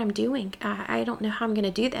don't know what I'm doing. I don't know how I'm going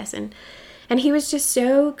to do this. And And he was just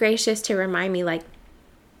so gracious to remind me, like,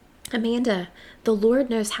 Amanda, the Lord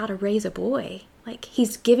knows how to raise a boy. Like,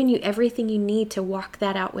 he's given you everything you need to walk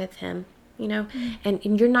that out with him, you know, and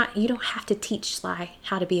you don't have to teach Sly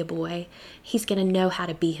how to be a boy. He's going to know how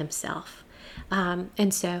to be himself.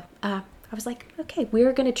 And so I was like, okay,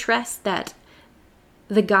 we're going to trust that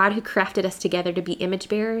the God who crafted us together to be image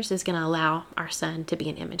bearers is going to allow our son to be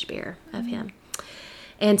an image bearer of him.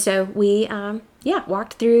 And so we,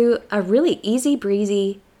 walked through a really easy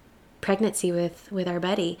breezy pregnancy with our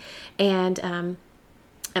buddy. And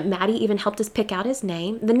Maddie even helped us pick out his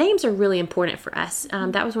name. The names are really important for us.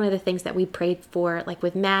 That was one of the things that we prayed for, like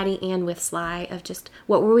with Maddie and with Sly, of just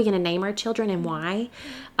what were we going to name our children and why.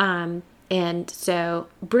 And so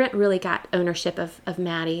Brent really got ownership of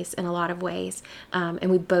Maddie's in a lot of ways. And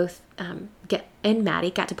we both and Maddie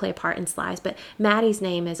got to play a part in Sly's. But Maddie's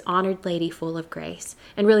name is Honored Lady Full of Grace.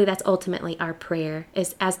 And really that's ultimately our prayer,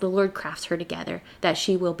 is as the Lord crafts her together, that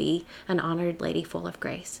she will be an honored lady full of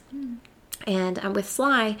grace. And with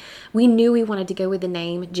Sly, we knew we wanted to go with the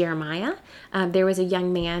name Jeremiah. There was a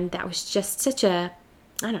young man that was just such a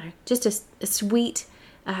sweet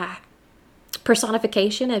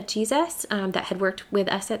personification of Jesus that had worked with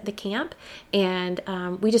us at the camp. And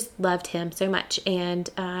we just loved him so much. And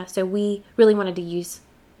so we really wanted to use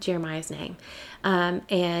Jeremiah's name.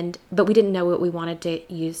 But we didn't know what we wanted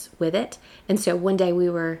to use with it. And so one day we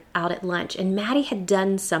were out at lunch and Maddie had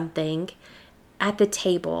done something at the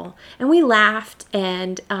table, and we laughed,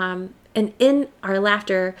 and in our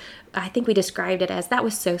laughter, I think we described it as, that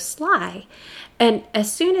was so Sly. And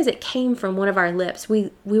as soon as it came from one of our lips, we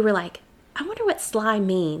were like, I wonder what Sly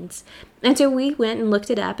means. And so we went and looked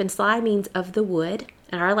it up, and Sly means of the wood,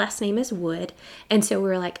 and our last name is Wood. And so we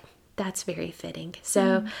were like, that's very fitting.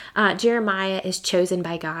 So Jeremiah is chosen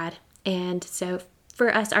by God. And so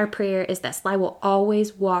for us, our prayer is that Sly will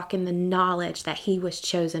always walk in the knowledge that he was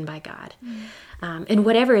chosen by God. And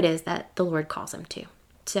whatever it is that the Lord calls him to.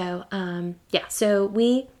 So, so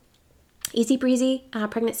we, easy breezy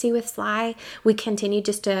pregnancy with Sly. We continued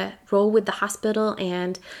just to roll with the hospital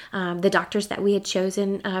and the doctors that we had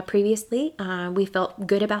chosen previously. We felt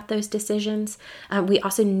good about those decisions. We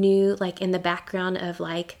also knew, like, in the background of,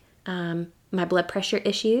 like, my blood pressure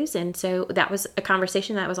issues. And so that was a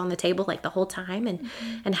conversation that was on the table, like, the whole time,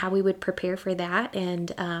 and how we would prepare for that.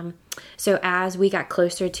 And so as we got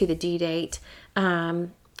closer to the due date,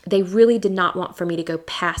 they really did not want for me to go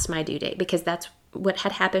past my due date, because that's what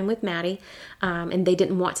had happened with Maddie. And they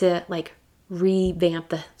didn't want to, like, revamp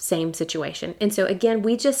the same situation. And so again,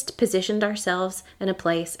 we just positioned ourselves in a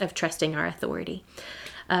place of trusting our authority,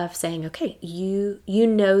 of saying, okay, you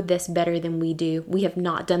know this better than we do. We have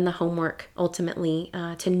not done the homework ultimately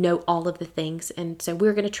to know all of the things. And so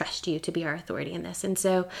we're going to trust you to be our authority in this. And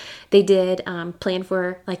so they did plan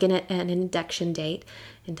for, like, an induction date.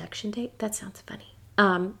 Induction date? That sounds funny.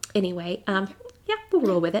 We'll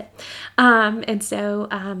roll with it. And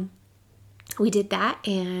so we did that,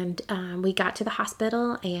 and we got to the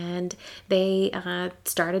hospital, and they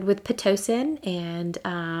started with Pitocin,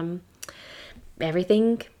 and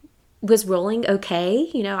everything was rolling okay.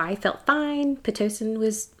 You know, I felt fine. Pitocin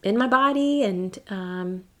was in my body, and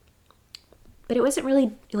but it wasn't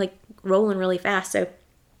really, like, rolling really fast. So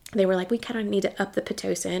they were like, we kind of need to up the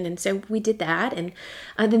Pitocin. And so we did that. And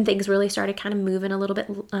then things really started kind of moving a little bit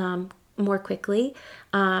more quickly.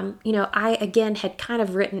 I, again, had kind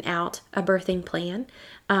of written out a birthing plan.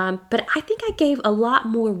 But I think I gave a lot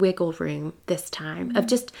more wiggle room this time, of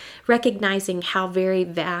just recognizing how very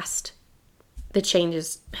vast the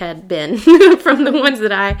changes had been from the ones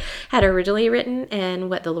that I had originally written, and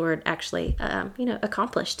what the Lord actually,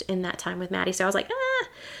 accomplished in that time with Maddie. So I was like,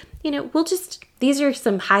 these are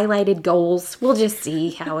some highlighted goals. We'll just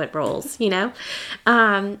see how it rolls,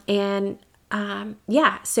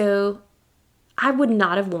 So I would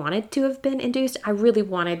not have wanted to have been induced. I really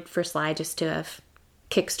wanted for Sly just to have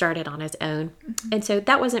kickstarted on his own. Mm-hmm. And so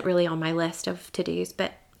that wasn't really on my list of to-dos,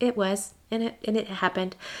 but it was, and it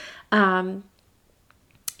happened.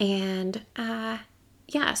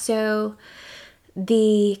 So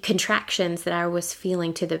the contractions that I was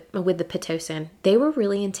feeling with the Pitocin, they were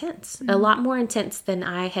really intense, mm-hmm. a lot more intense than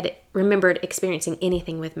I had remembered experiencing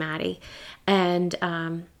anything with Maddie. And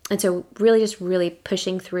so really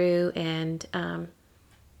pushing through, and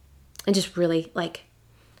just really, like,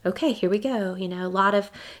 okay, here we go. A lot of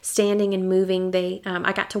standing and moving.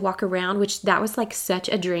 I got to walk around, which that was, like, such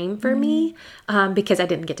a dream for me, because I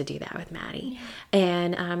didn't get to do that with Maddie.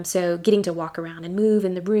 Yeah. And so getting to walk around and move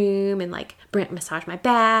in the room, and, like, Brent massage my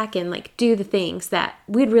back, and, like, do the things that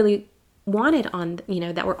we'd really wanted on,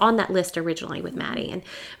 that were on that list originally with Maddie. And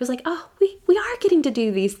it was like, oh, we are getting to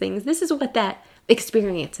do these things. This is what that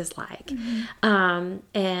experience is like.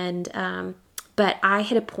 But I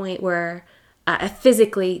hit a point where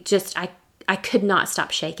physically I could not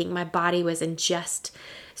stop shaking. My body was in just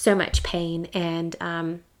so much pain. And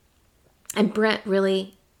Brent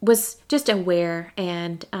really was just aware,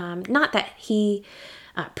 and not that he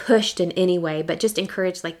pushed in any way, but just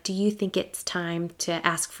encouraged, like, do you think it's time to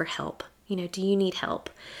ask for help? Do you need help?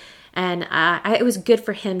 And it was good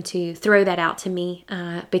for him to throw that out to me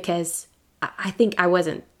because I think I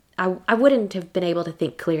wouldn't have been able to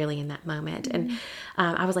think clearly in that moment. And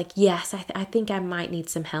I was like, yes, I think I might need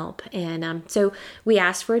some help. And so we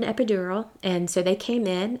asked for an epidural. And so they came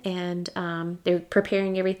in, and they're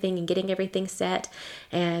preparing everything and getting everything set.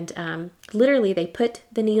 And literally they put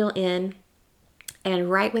the needle in. And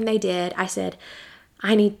right when they did, I said,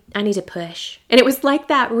 I need to push. And it was like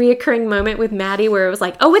that reoccurring moment with Maddie where it was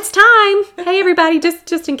like, oh, it's time. Hey, everybody,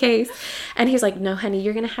 just in case. And he was like, no, honey,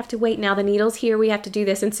 you're going to have to wait now. The needle's here. We have to do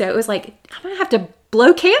this. And so it was like, I'm going to have to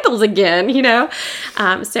blow candles again,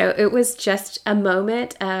 So it was just a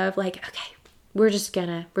moment of like, okay, we're just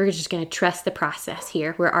gonna trust the process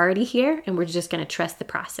here. We're already here, and we're just going to trust the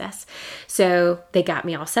process. So they got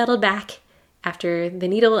me all settled back after the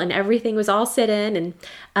needle and everything was all set in,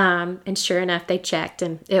 and sure enough, they checked,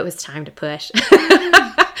 and it was time to push.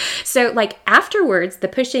 So like afterwards, the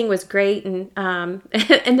pushing was great, and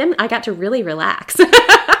then I got to really relax.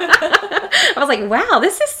 I was like, wow,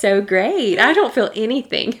 this is so great. I don't feel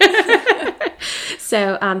anything.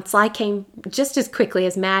 So Sly came just as quickly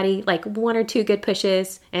as Maddie, like 1 or 2 good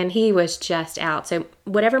pushes, and he was just out. So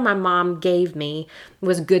whatever my mom gave me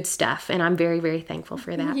was good stuff, and I'm very, very thankful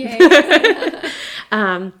for that.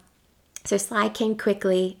 So Sly came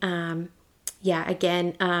quickly.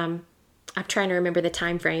 Again, I'm trying to remember the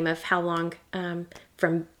time frame of how long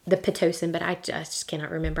from the Pitocin, but I just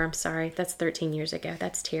cannot remember. I'm sorry. That's 13 years ago.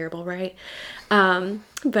 That's terrible, right?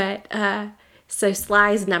 So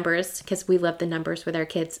Sly's numbers, because we love the numbers with our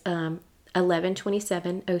kids,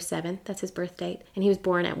 11/27/07. That's his birth date. And he was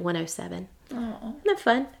born at 107. Oh. Isn't that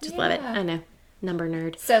fun? Just love it. I know. Number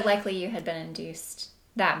nerd. So likely you had been induced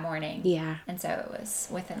that morning. Yeah. And so it was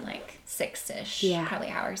within like 6-ish probably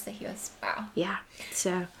hours that he was, wow. Yeah.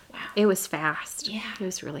 So it was fast. Yeah. It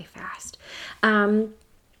was really fast.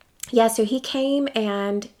 So he came,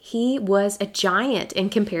 and he was a giant in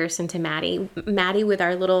comparison to Maddie. Maddie with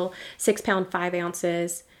our little 6 pound 5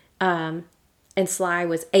 ounces, and Sly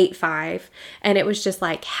was 8'5", and it was just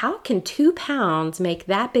like, how can 2 pounds make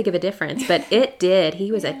that big of a difference? But it did.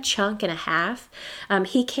 He was a chunk and a half.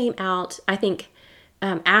 He came out, I think,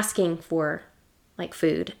 asking for like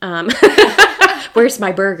food. Where's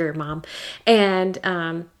my burger, Mom?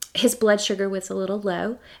 And his blood sugar was a little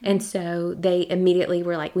low. And so they immediately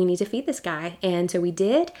were like, we need to feed this guy. And so we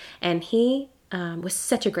did. And he was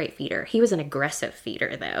such a great feeder. He was an aggressive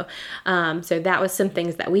feeder, though. So that was some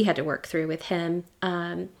things that we had to work through with him.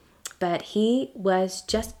 But he was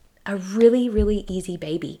just a really, really easy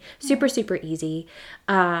baby. Super, super easy,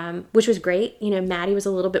 which was great. Maddie was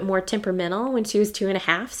a little bit more temperamental when she was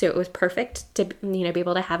 2.5. So it was perfect to, be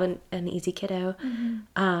able to have an easy kiddo.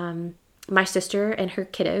 My sister and her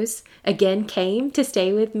kiddos, again, came to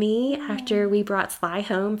stay with me after we brought Sly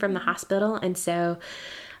home from the hospital. And so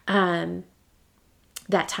that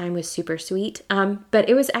time was super sweet. But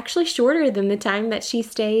it was actually shorter than the time that she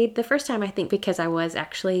stayed the first time, I think, because I was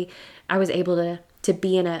able to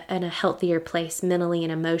be in a healthier place mentally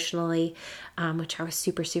and emotionally, which I was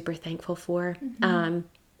super, super thankful for. And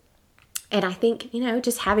I think,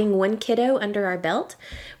 just having one kiddo under our belt,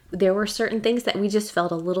 there were certain things that we just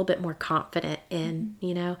felt a little bit more confident in,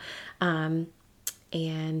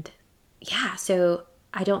 so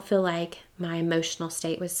I don't feel like my emotional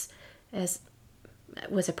state was a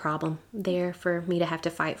problem there for me to have to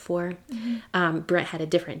fight for. Brent had a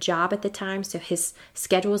different job at the time, so his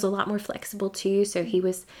schedule was a lot more flexible too, so he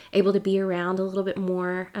was able to be around a little bit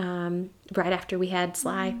more right after we had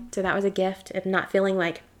Sly. So that was a gift of not feeling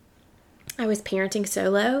like I was parenting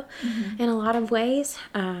solo in a lot of ways.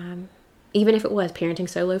 Even if it was parenting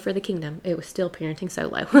solo for the kingdom, it was still parenting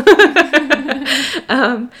solo.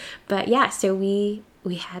 So we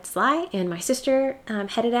had Sly, and my sister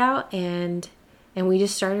headed out, and we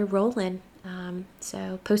just started rolling.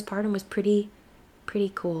 So postpartum was pretty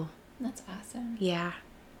cool. That's awesome. Yeah.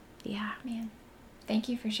 Man, thank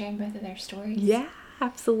you for sharing both of their stories. Yeah,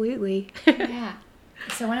 absolutely. Yeah.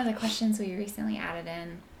 So one of the questions we recently added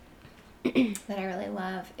in that I really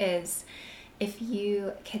love is if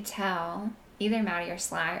you could tell either Maddie or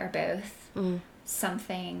Sly or both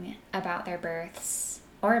something about their births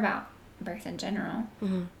or about birth in general,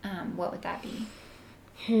 what would that be?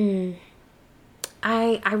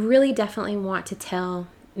 I really definitely want to tell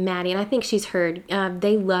Maddie, and I think she's heard,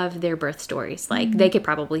 they love their birth stories. Like, they could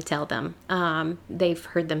probably tell them. They've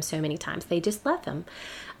heard them so many times. They just love them,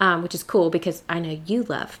 which is cool because I know you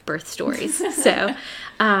love birth stories. So,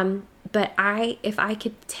 but if I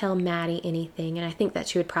could tell Maddie anything, and I think that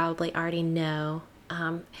she would probably already know,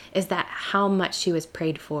 is that how much she was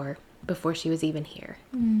prayed for before she was even here.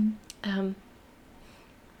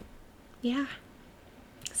 Yeah.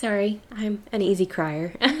 Sorry, I'm an easy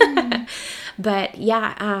crier. But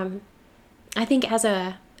yeah, I think as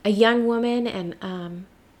a young woman and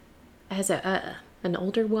as an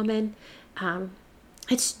older woman,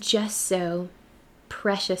 it's just so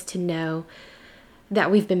precious to know that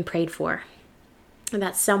we've been prayed for, and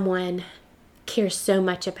that someone cares so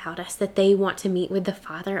much about us that they want to meet with the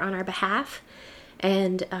Father on our behalf.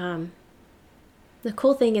 And the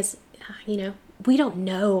cool thing is, we don't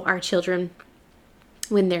know our children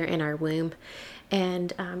when they're in our womb.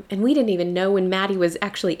 And we didn't even know when Maddie was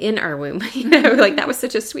actually in our womb. Like, that was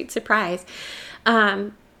such a sweet surprise.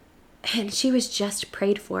 And she was just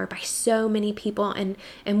prayed for by so many people,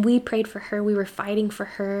 and we prayed for her. We were fighting for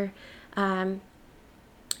her. And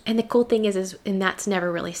the cool thing is that's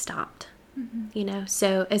never really stopped.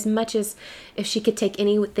 So as much as if she could take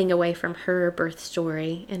anything away from her birth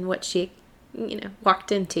story and what she,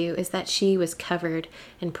 walked into, is that she was covered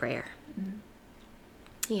in prayer.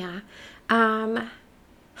 Yeah. I'm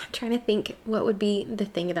trying to think what would be the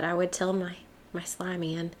thing that I would tell my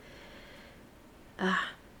slimy. And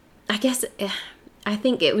I guess I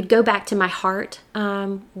think it would go back to my heart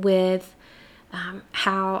with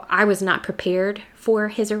how I was not prepared for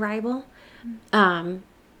his arrival,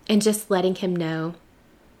 and just letting him know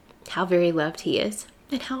how very loved he is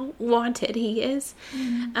and how wanted he is,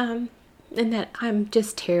 and that I'm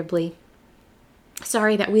just terribly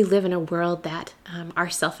sorry that we live in a world that our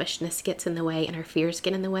selfishness gets in the way and our fears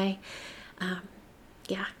get in the way.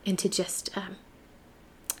 And to just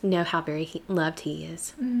know how very loved he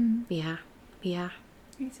is. Yeah.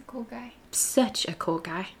 He's a cool guy. Such a cool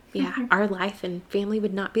guy. Yeah. Our life and family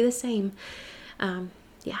would not be the same. So,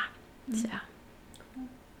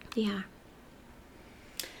 yeah.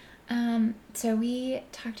 So we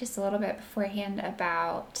talked just a little bit beforehand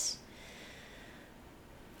about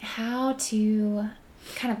how to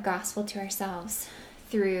kind of gospel to ourselves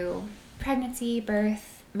through pregnancy,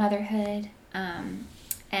 birth, motherhood.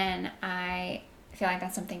 And I feel like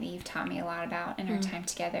that's something that you've taught me a lot about in our time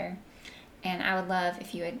together. And I would love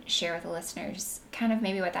if you would share with the listeners kind of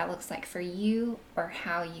maybe what that looks like for you, or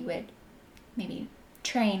how you would maybe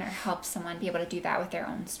train or help someone be able to do that with their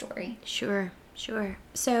own story. Sure.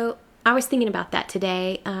 So I was thinking about that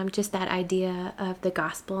today, just that idea of the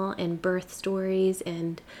gospel and birth stories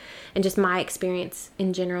and just my experience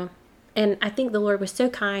in general. And I think the Lord was so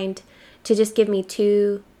kind to just give me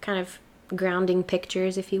two kind of grounding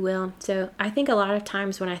pictures, if you will. So I think a lot of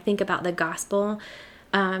times when I think about the gospel,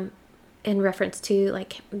 in reference to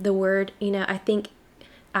like the word, I think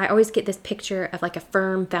I always get this picture of like a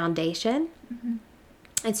firm foundation.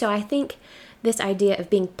 And so I think this idea of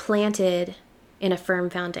being planted in a firm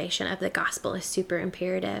foundation of the gospel is super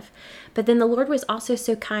imperative. But then the Lord was also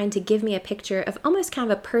so kind to give me a picture of almost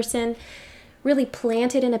kind of a person really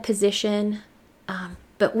planted in a position,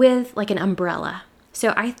 but with like an umbrella.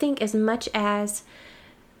 So I think as much as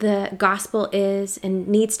the gospel is and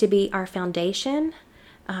needs to be our foundation,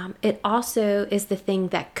 it also is the thing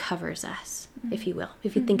that covers us, if you will.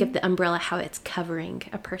 If you think of the umbrella, how it's covering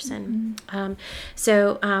a person.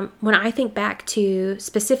 So when I think back to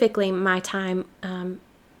specifically my time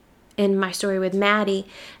in my story with Maddie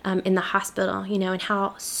in the hospital, and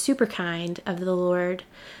how super kind of the Lord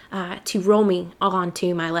to roll me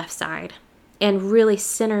onto my left side and really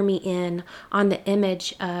center me in on the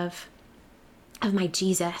image of my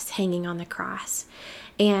Jesus hanging on the cross.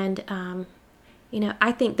 And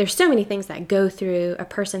I think there's so many things that go through a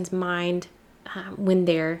person's mind when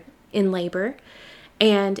they're in labor.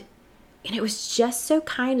 And it was just so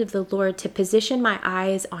kind of the Lord to position my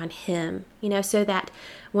eyes on him, so that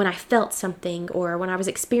when I felt something or when I was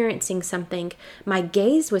experiencing something, my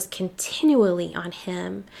gaze was continually on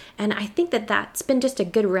him. And I think that that's been just a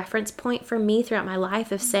good reference point for me throughout my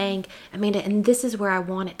life of saying, Amanda, and this is where I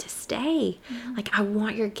want it to stay. Like, I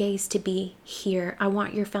want your gaze to be here. I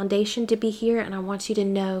want your foundation to be here. And I want you to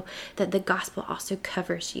know that the gospel also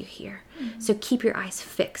covers you here. So keep your eyes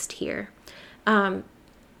fixed here.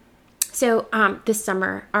 So this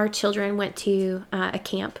summer, our children went to a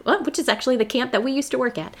camp, which is actually the camp that we used to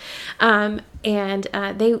work at. And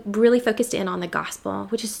they really focused in on the gospel,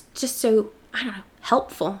 which is just so I don't know,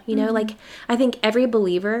 helpful. Like I think every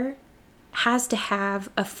believer has to have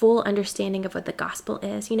a full understanding of what the gospel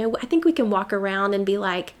is. I think we can walk around and be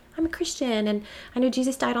like, I'm a Christian and I know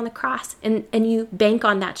Jesus died on the cross, and you bank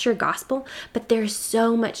on that's your gospel, but there's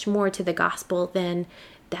so much more to the gospel than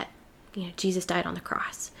that, Jesus died on the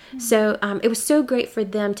cross. So it was so great for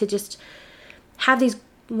them to just have these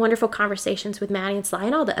wonderful conversations with Maddie and Sly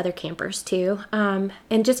and all the other campers too, and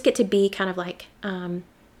just get to be kind of like,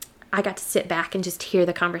 I got to sit back and just hear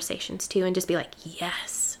the conversations too, and just be like,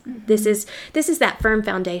 yes, this is that firm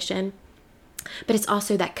foundation, but it's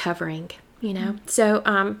also that covering. So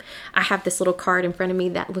I have this little card in front of me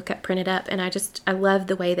that printed up, and I love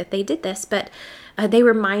the way that they did this, but they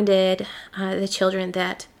reminded the children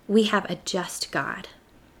that we have a just God.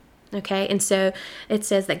 Okay, and so it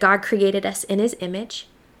says that God created us in his image.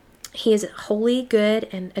 He is a holy, good,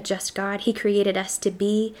 and a just God. He created us to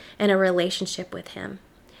be in a relationship with him.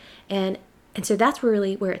 And so that's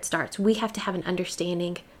really where it starts. We have to have an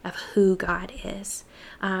understanding of who God is.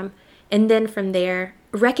 And then from there,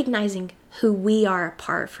 recognizing who we are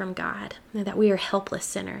apart from God, that we are helpless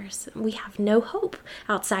sinners. We have no hope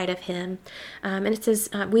outside of him. And it says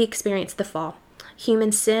we experienced the fall.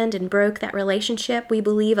 Humans sinned and broke that relationship. We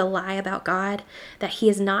believe a lie about God, that he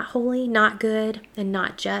is not holy, not good, and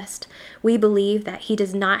not just. We believe that he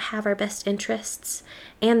does not have our best interests,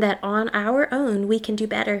 and that on our own we can do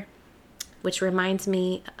better. Which reminds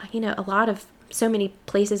me, a lot of so many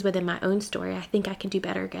places within my own story, I think I can do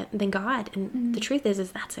better than God. And the truth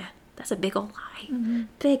is that's a big old lie,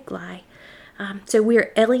 big lie. So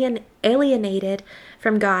we're alienated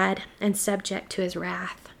from God and subject to his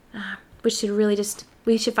wrath, which should really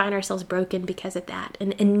we should find ourselves broken because of that,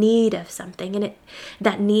 and in need of something. And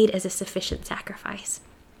that need is a sufficient sacrifice.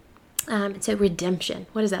 So redemption,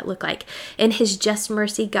 what does that look like? In his just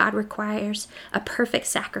mercy, God requires a perfect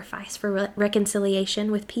sacrifice for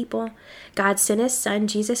reconciliation with people. God sent his son,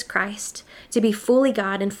 Jesus Christ, to be fully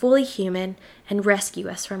God and fully human and rescue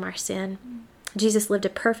us from our sin. Jesus lived a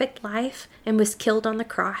perfect life and was killed on the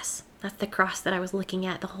cross. That's the cross that I was looking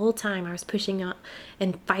at the whole time I was pushing up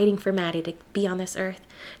and fighting for Maddie to be on this earth.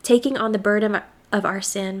 Taking on the burden of our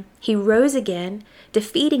sin, he rose again,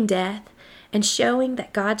 defeating death, and showing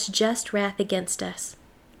that God's just wrath against us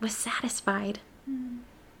was satisfied.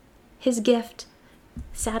 His gift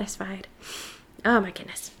satisfied. Oh my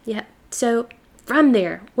goodness. Yep. So from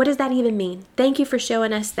there, what does that even mean? Thank you for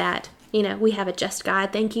showing us that, we have a just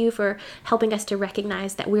God. Thank you for helping us to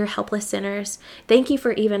recognize that we're helpless sinners. Thank you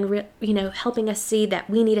for even, helping us see that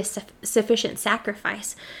we need a sufficient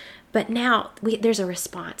sacrifice. But now there's a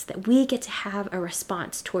response, that we get to have a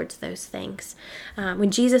response towards those things.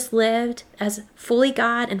 When Jesus lived as fully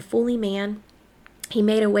God and fully man, he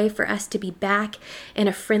made a way for us to be back in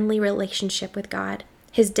a friendly relationship with God.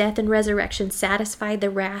 His death and resurrection satisfied the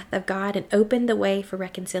wrath of God and opened the way for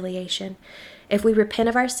reconciliation. If we repent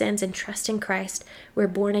of our sins and trust in Christ, we're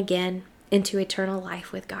born again into eternal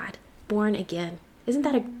life with God. Born again. Isn't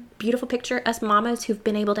that a beautiful picture? Us mamas who've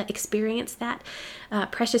been able to experience that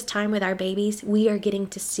precious time with our babies, we are getting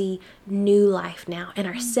to see new life now in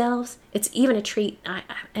ourselves. It's even a treat.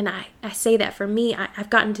 I say that for me, I've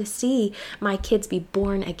gotten to see my kids be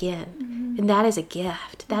born again. And that is a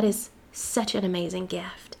gift. That is such an amazing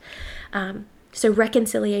gift. So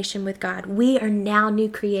reconciliation with God. We are now new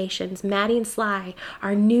creations. Maddie and Sly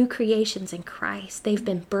are new creations in Christ. They've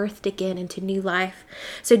been birthed again into new life.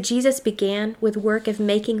 So Jesus began with work of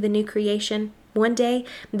making the new creation. One day,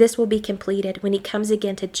 this will be completed when he comes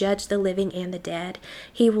again to judge the living and the dead.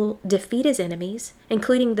 He will defeat his enemies,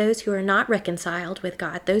 including those who are not reconciled with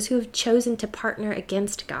God, those who have chosen to partner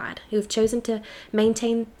against God, who have chosen to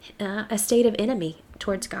maintain a state of enemy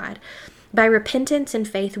towards God. By repentance and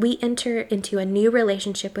faith, we enter into a new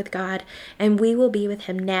relationship with God, and we will be with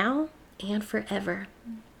him now and forever.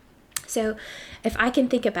 So if I can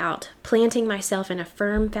think about planting myself in a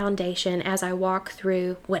firm foundation as I walk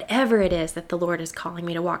through whatever it is that the Lord is calling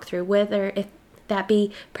me to walk through, whether that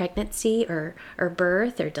be pregnancy or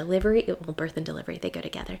birth or delivery. Well, birth and delivery, they go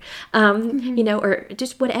together. Or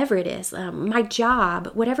just whatever it is, my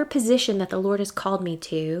job, whatever position that the Lord has called me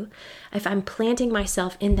to, if I'm planting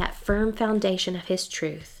myself in that firm foundation of his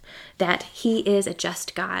truth, that he is a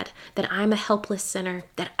just God, that I'm a helpless sinner,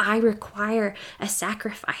 that I require a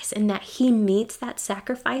sacrifice, and that he meets that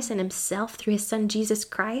sacrifice in himself through his son, Jesus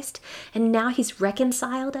Christ. And now he's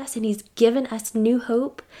reconciled us and he's given us new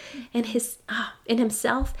hope in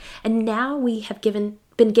himself. And now we have been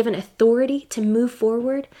given authority to move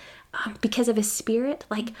forward because of his spirit.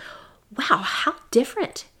 Like, wow, how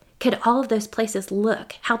different could all of those places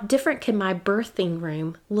look? How different could my birthing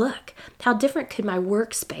room look? How different could my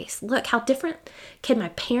workspace look? How different could my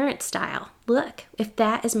parent style look if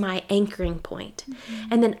that is my anchoring point?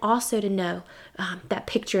 And then also to know that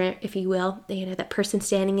picture, if you will, that person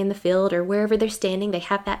standing in the field or wherever they're standing, they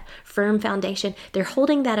have that firm foundation. They're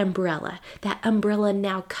holding that umbrella. That umbrella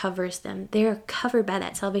now covers them. They're covered by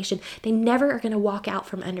that salvation. They never are going to walk out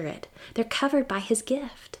from under it. They're covered by his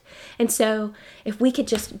gift. And so if we could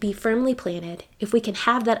just be firmly planted, if we can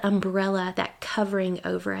have that umbrella, that covering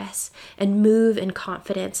over us and move in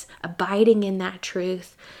confidence, abiding in that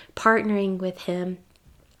truth, partnering with him,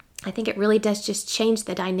 I think it really does just change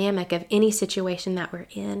the dynamic of any situation that we're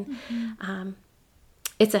in.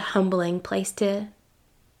 It's a humbling place to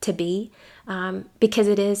be because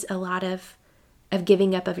it is a lot of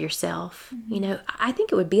giving up of yourself. I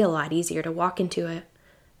think it would be a lot easier to walk into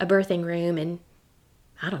a birthing room and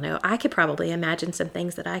I don't know, I could probably imagine some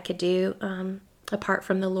things that I could do apart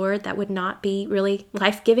from the Lord that would not be really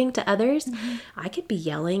life-giving to others. I could be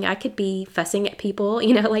yelling. I could be fussing at people.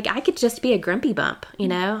 I could just be a grumpy bump,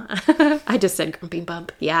 I just said grumpy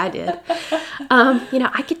bump. Yeah, I did.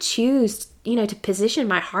 I could choose, to position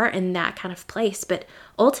my heart in that kind of place. But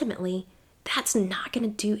ultimately, that's not going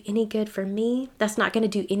to do any good for me. That's not going to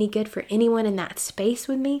do any good for anyone in that space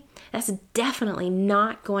with me. That's definitely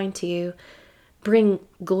not going to bring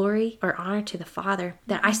glory or honor to the Father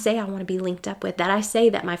that I say I want to be linked up with, that I say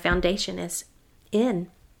that my foundation is in.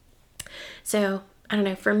 So, I don't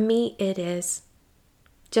know, for me, it is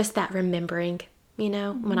just that remembering,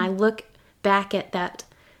 when I look back at that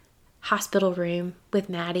hospital room with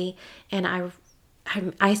Maddie and I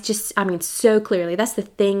so clearly, that's the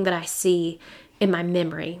thing that I see in my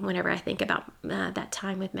memory whenever I think about that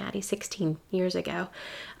time with Maddie 16 years ago.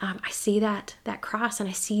 I see that cross and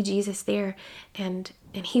I see Jesus there and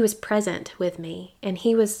he was present with me and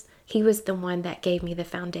he was the one that gave me the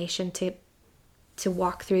foundation to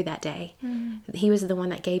walk through that day. He was the one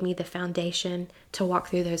that gave me the foundation to walk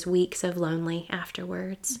through those weeks of lonely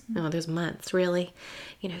afterwards. Those months, really.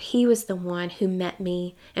 He was the one who met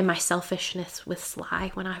me in my selfishness with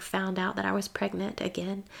Sly when I found out that I was pregnant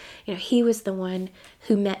again. He was the one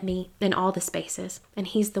who met me in all the spaces, and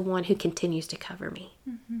he's the one who continues to cover me.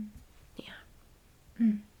 Yeah.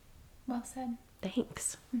 Well said.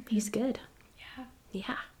 Thanks. He's good.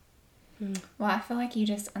 Yeah. Well, I feel like you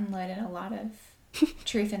just unloaded a lot of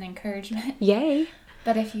truth and encouragement. Yay.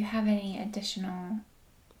 But if you have any additional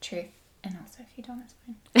truth, and also if you don't, it's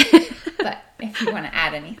fine. But if you want to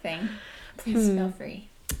add anything, please feel free.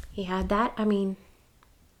 Yeah,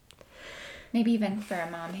 maybe even for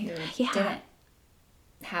a mom who didn't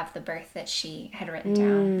have the birth that she had written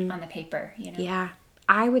down on the paper, Yeah,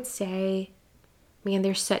 I would say, man,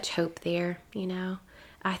 there's such hope there,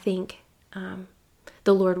 I think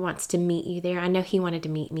the Lord wants to meet you there. I know he wanted to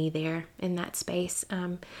meet me there in that space.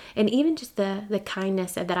 And even just the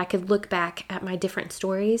kindness of that I could look back at my different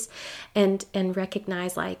stories and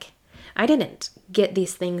recognize, I didn't get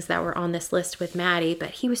these things that were on this list with Maddie, but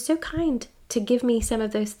he was so kind to give me some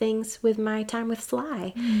of those things with my time with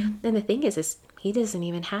Sly. And the thing is he doesn't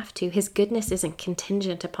even have to. His goodness isn't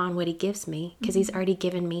contingent upon what he gives me because he's already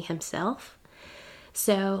given me himself.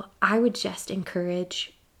 So I would just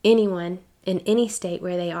encourage anyone in any state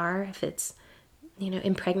where they are, if it's,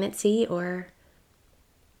 in pregnancy or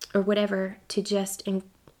whatever, to just,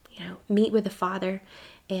 meet with the Father.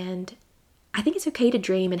 And I think it's okay to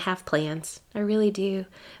dream and have plans. I really do.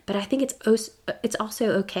 But I think it's also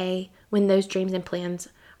okay when those dreams and plans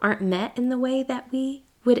aren't met in the way that we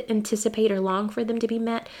would anticipate or long for them to be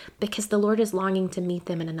met, because the Lord is longing to meet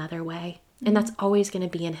them in another way. And that's always going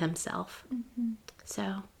to be in himself.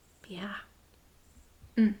 So, yeah.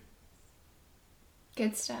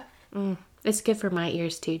 Good stuff. It's good for my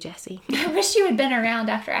ears too, Jessie. I wish you had been around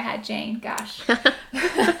after I had Jane. Gosh. It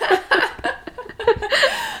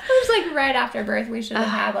was right after birth. We should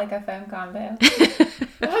have had a phone combo.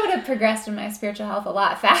 I would have progressed in my spiritual health a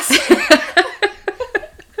lot faster.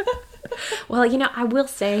 Well, I will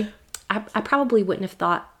say, I probably wouldn't have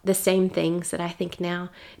thought the same things that I think now.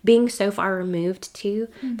 Being so far removed too,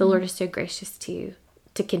 the Lord is so gracious to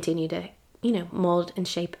continue to mold and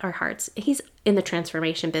shape our hearts. He's in the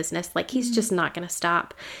transformation business. He's just not going to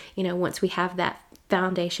stop. Once we have that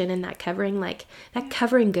foundation and that covering, that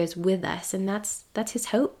covering goes with us. And that's his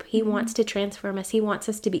hope. He wants to transform us. He wants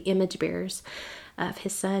us to be image bearers of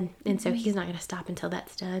his son. And so he's not going to stop until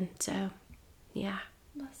that's done. So, yeah.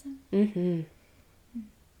 Awesome.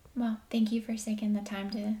 Well, thank you for taking the time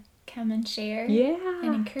to come and share. Yeah.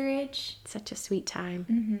 And encourage. Such a sweet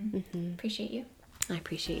time. Appreciate you. I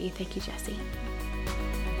appreciate you. Thank you, Jessie.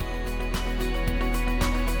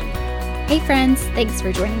 Hey friends, thanks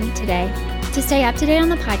for joining me today. To stay up to date on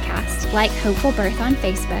the podcast, like Hopeful Birth on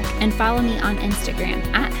Facebook and follow me on Instagram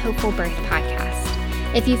at Hopeful Birth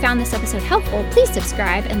Podcast. If you found this episode helpful, please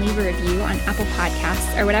subscribe and leave a review on Apple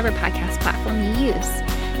Podcasts or whatever podcast platform you use.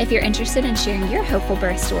 If you're interested in sharing your hopeful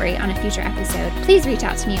birth story on a future episode, please reach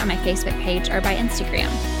out to me on my Facebook page or by Instagram.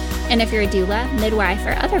 And if you're a doula, midwife,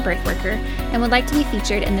 or other birth worker and would like to be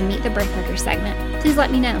featured in the Meet the Birth Worker segment, please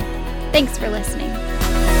let me know. Thanks for listening.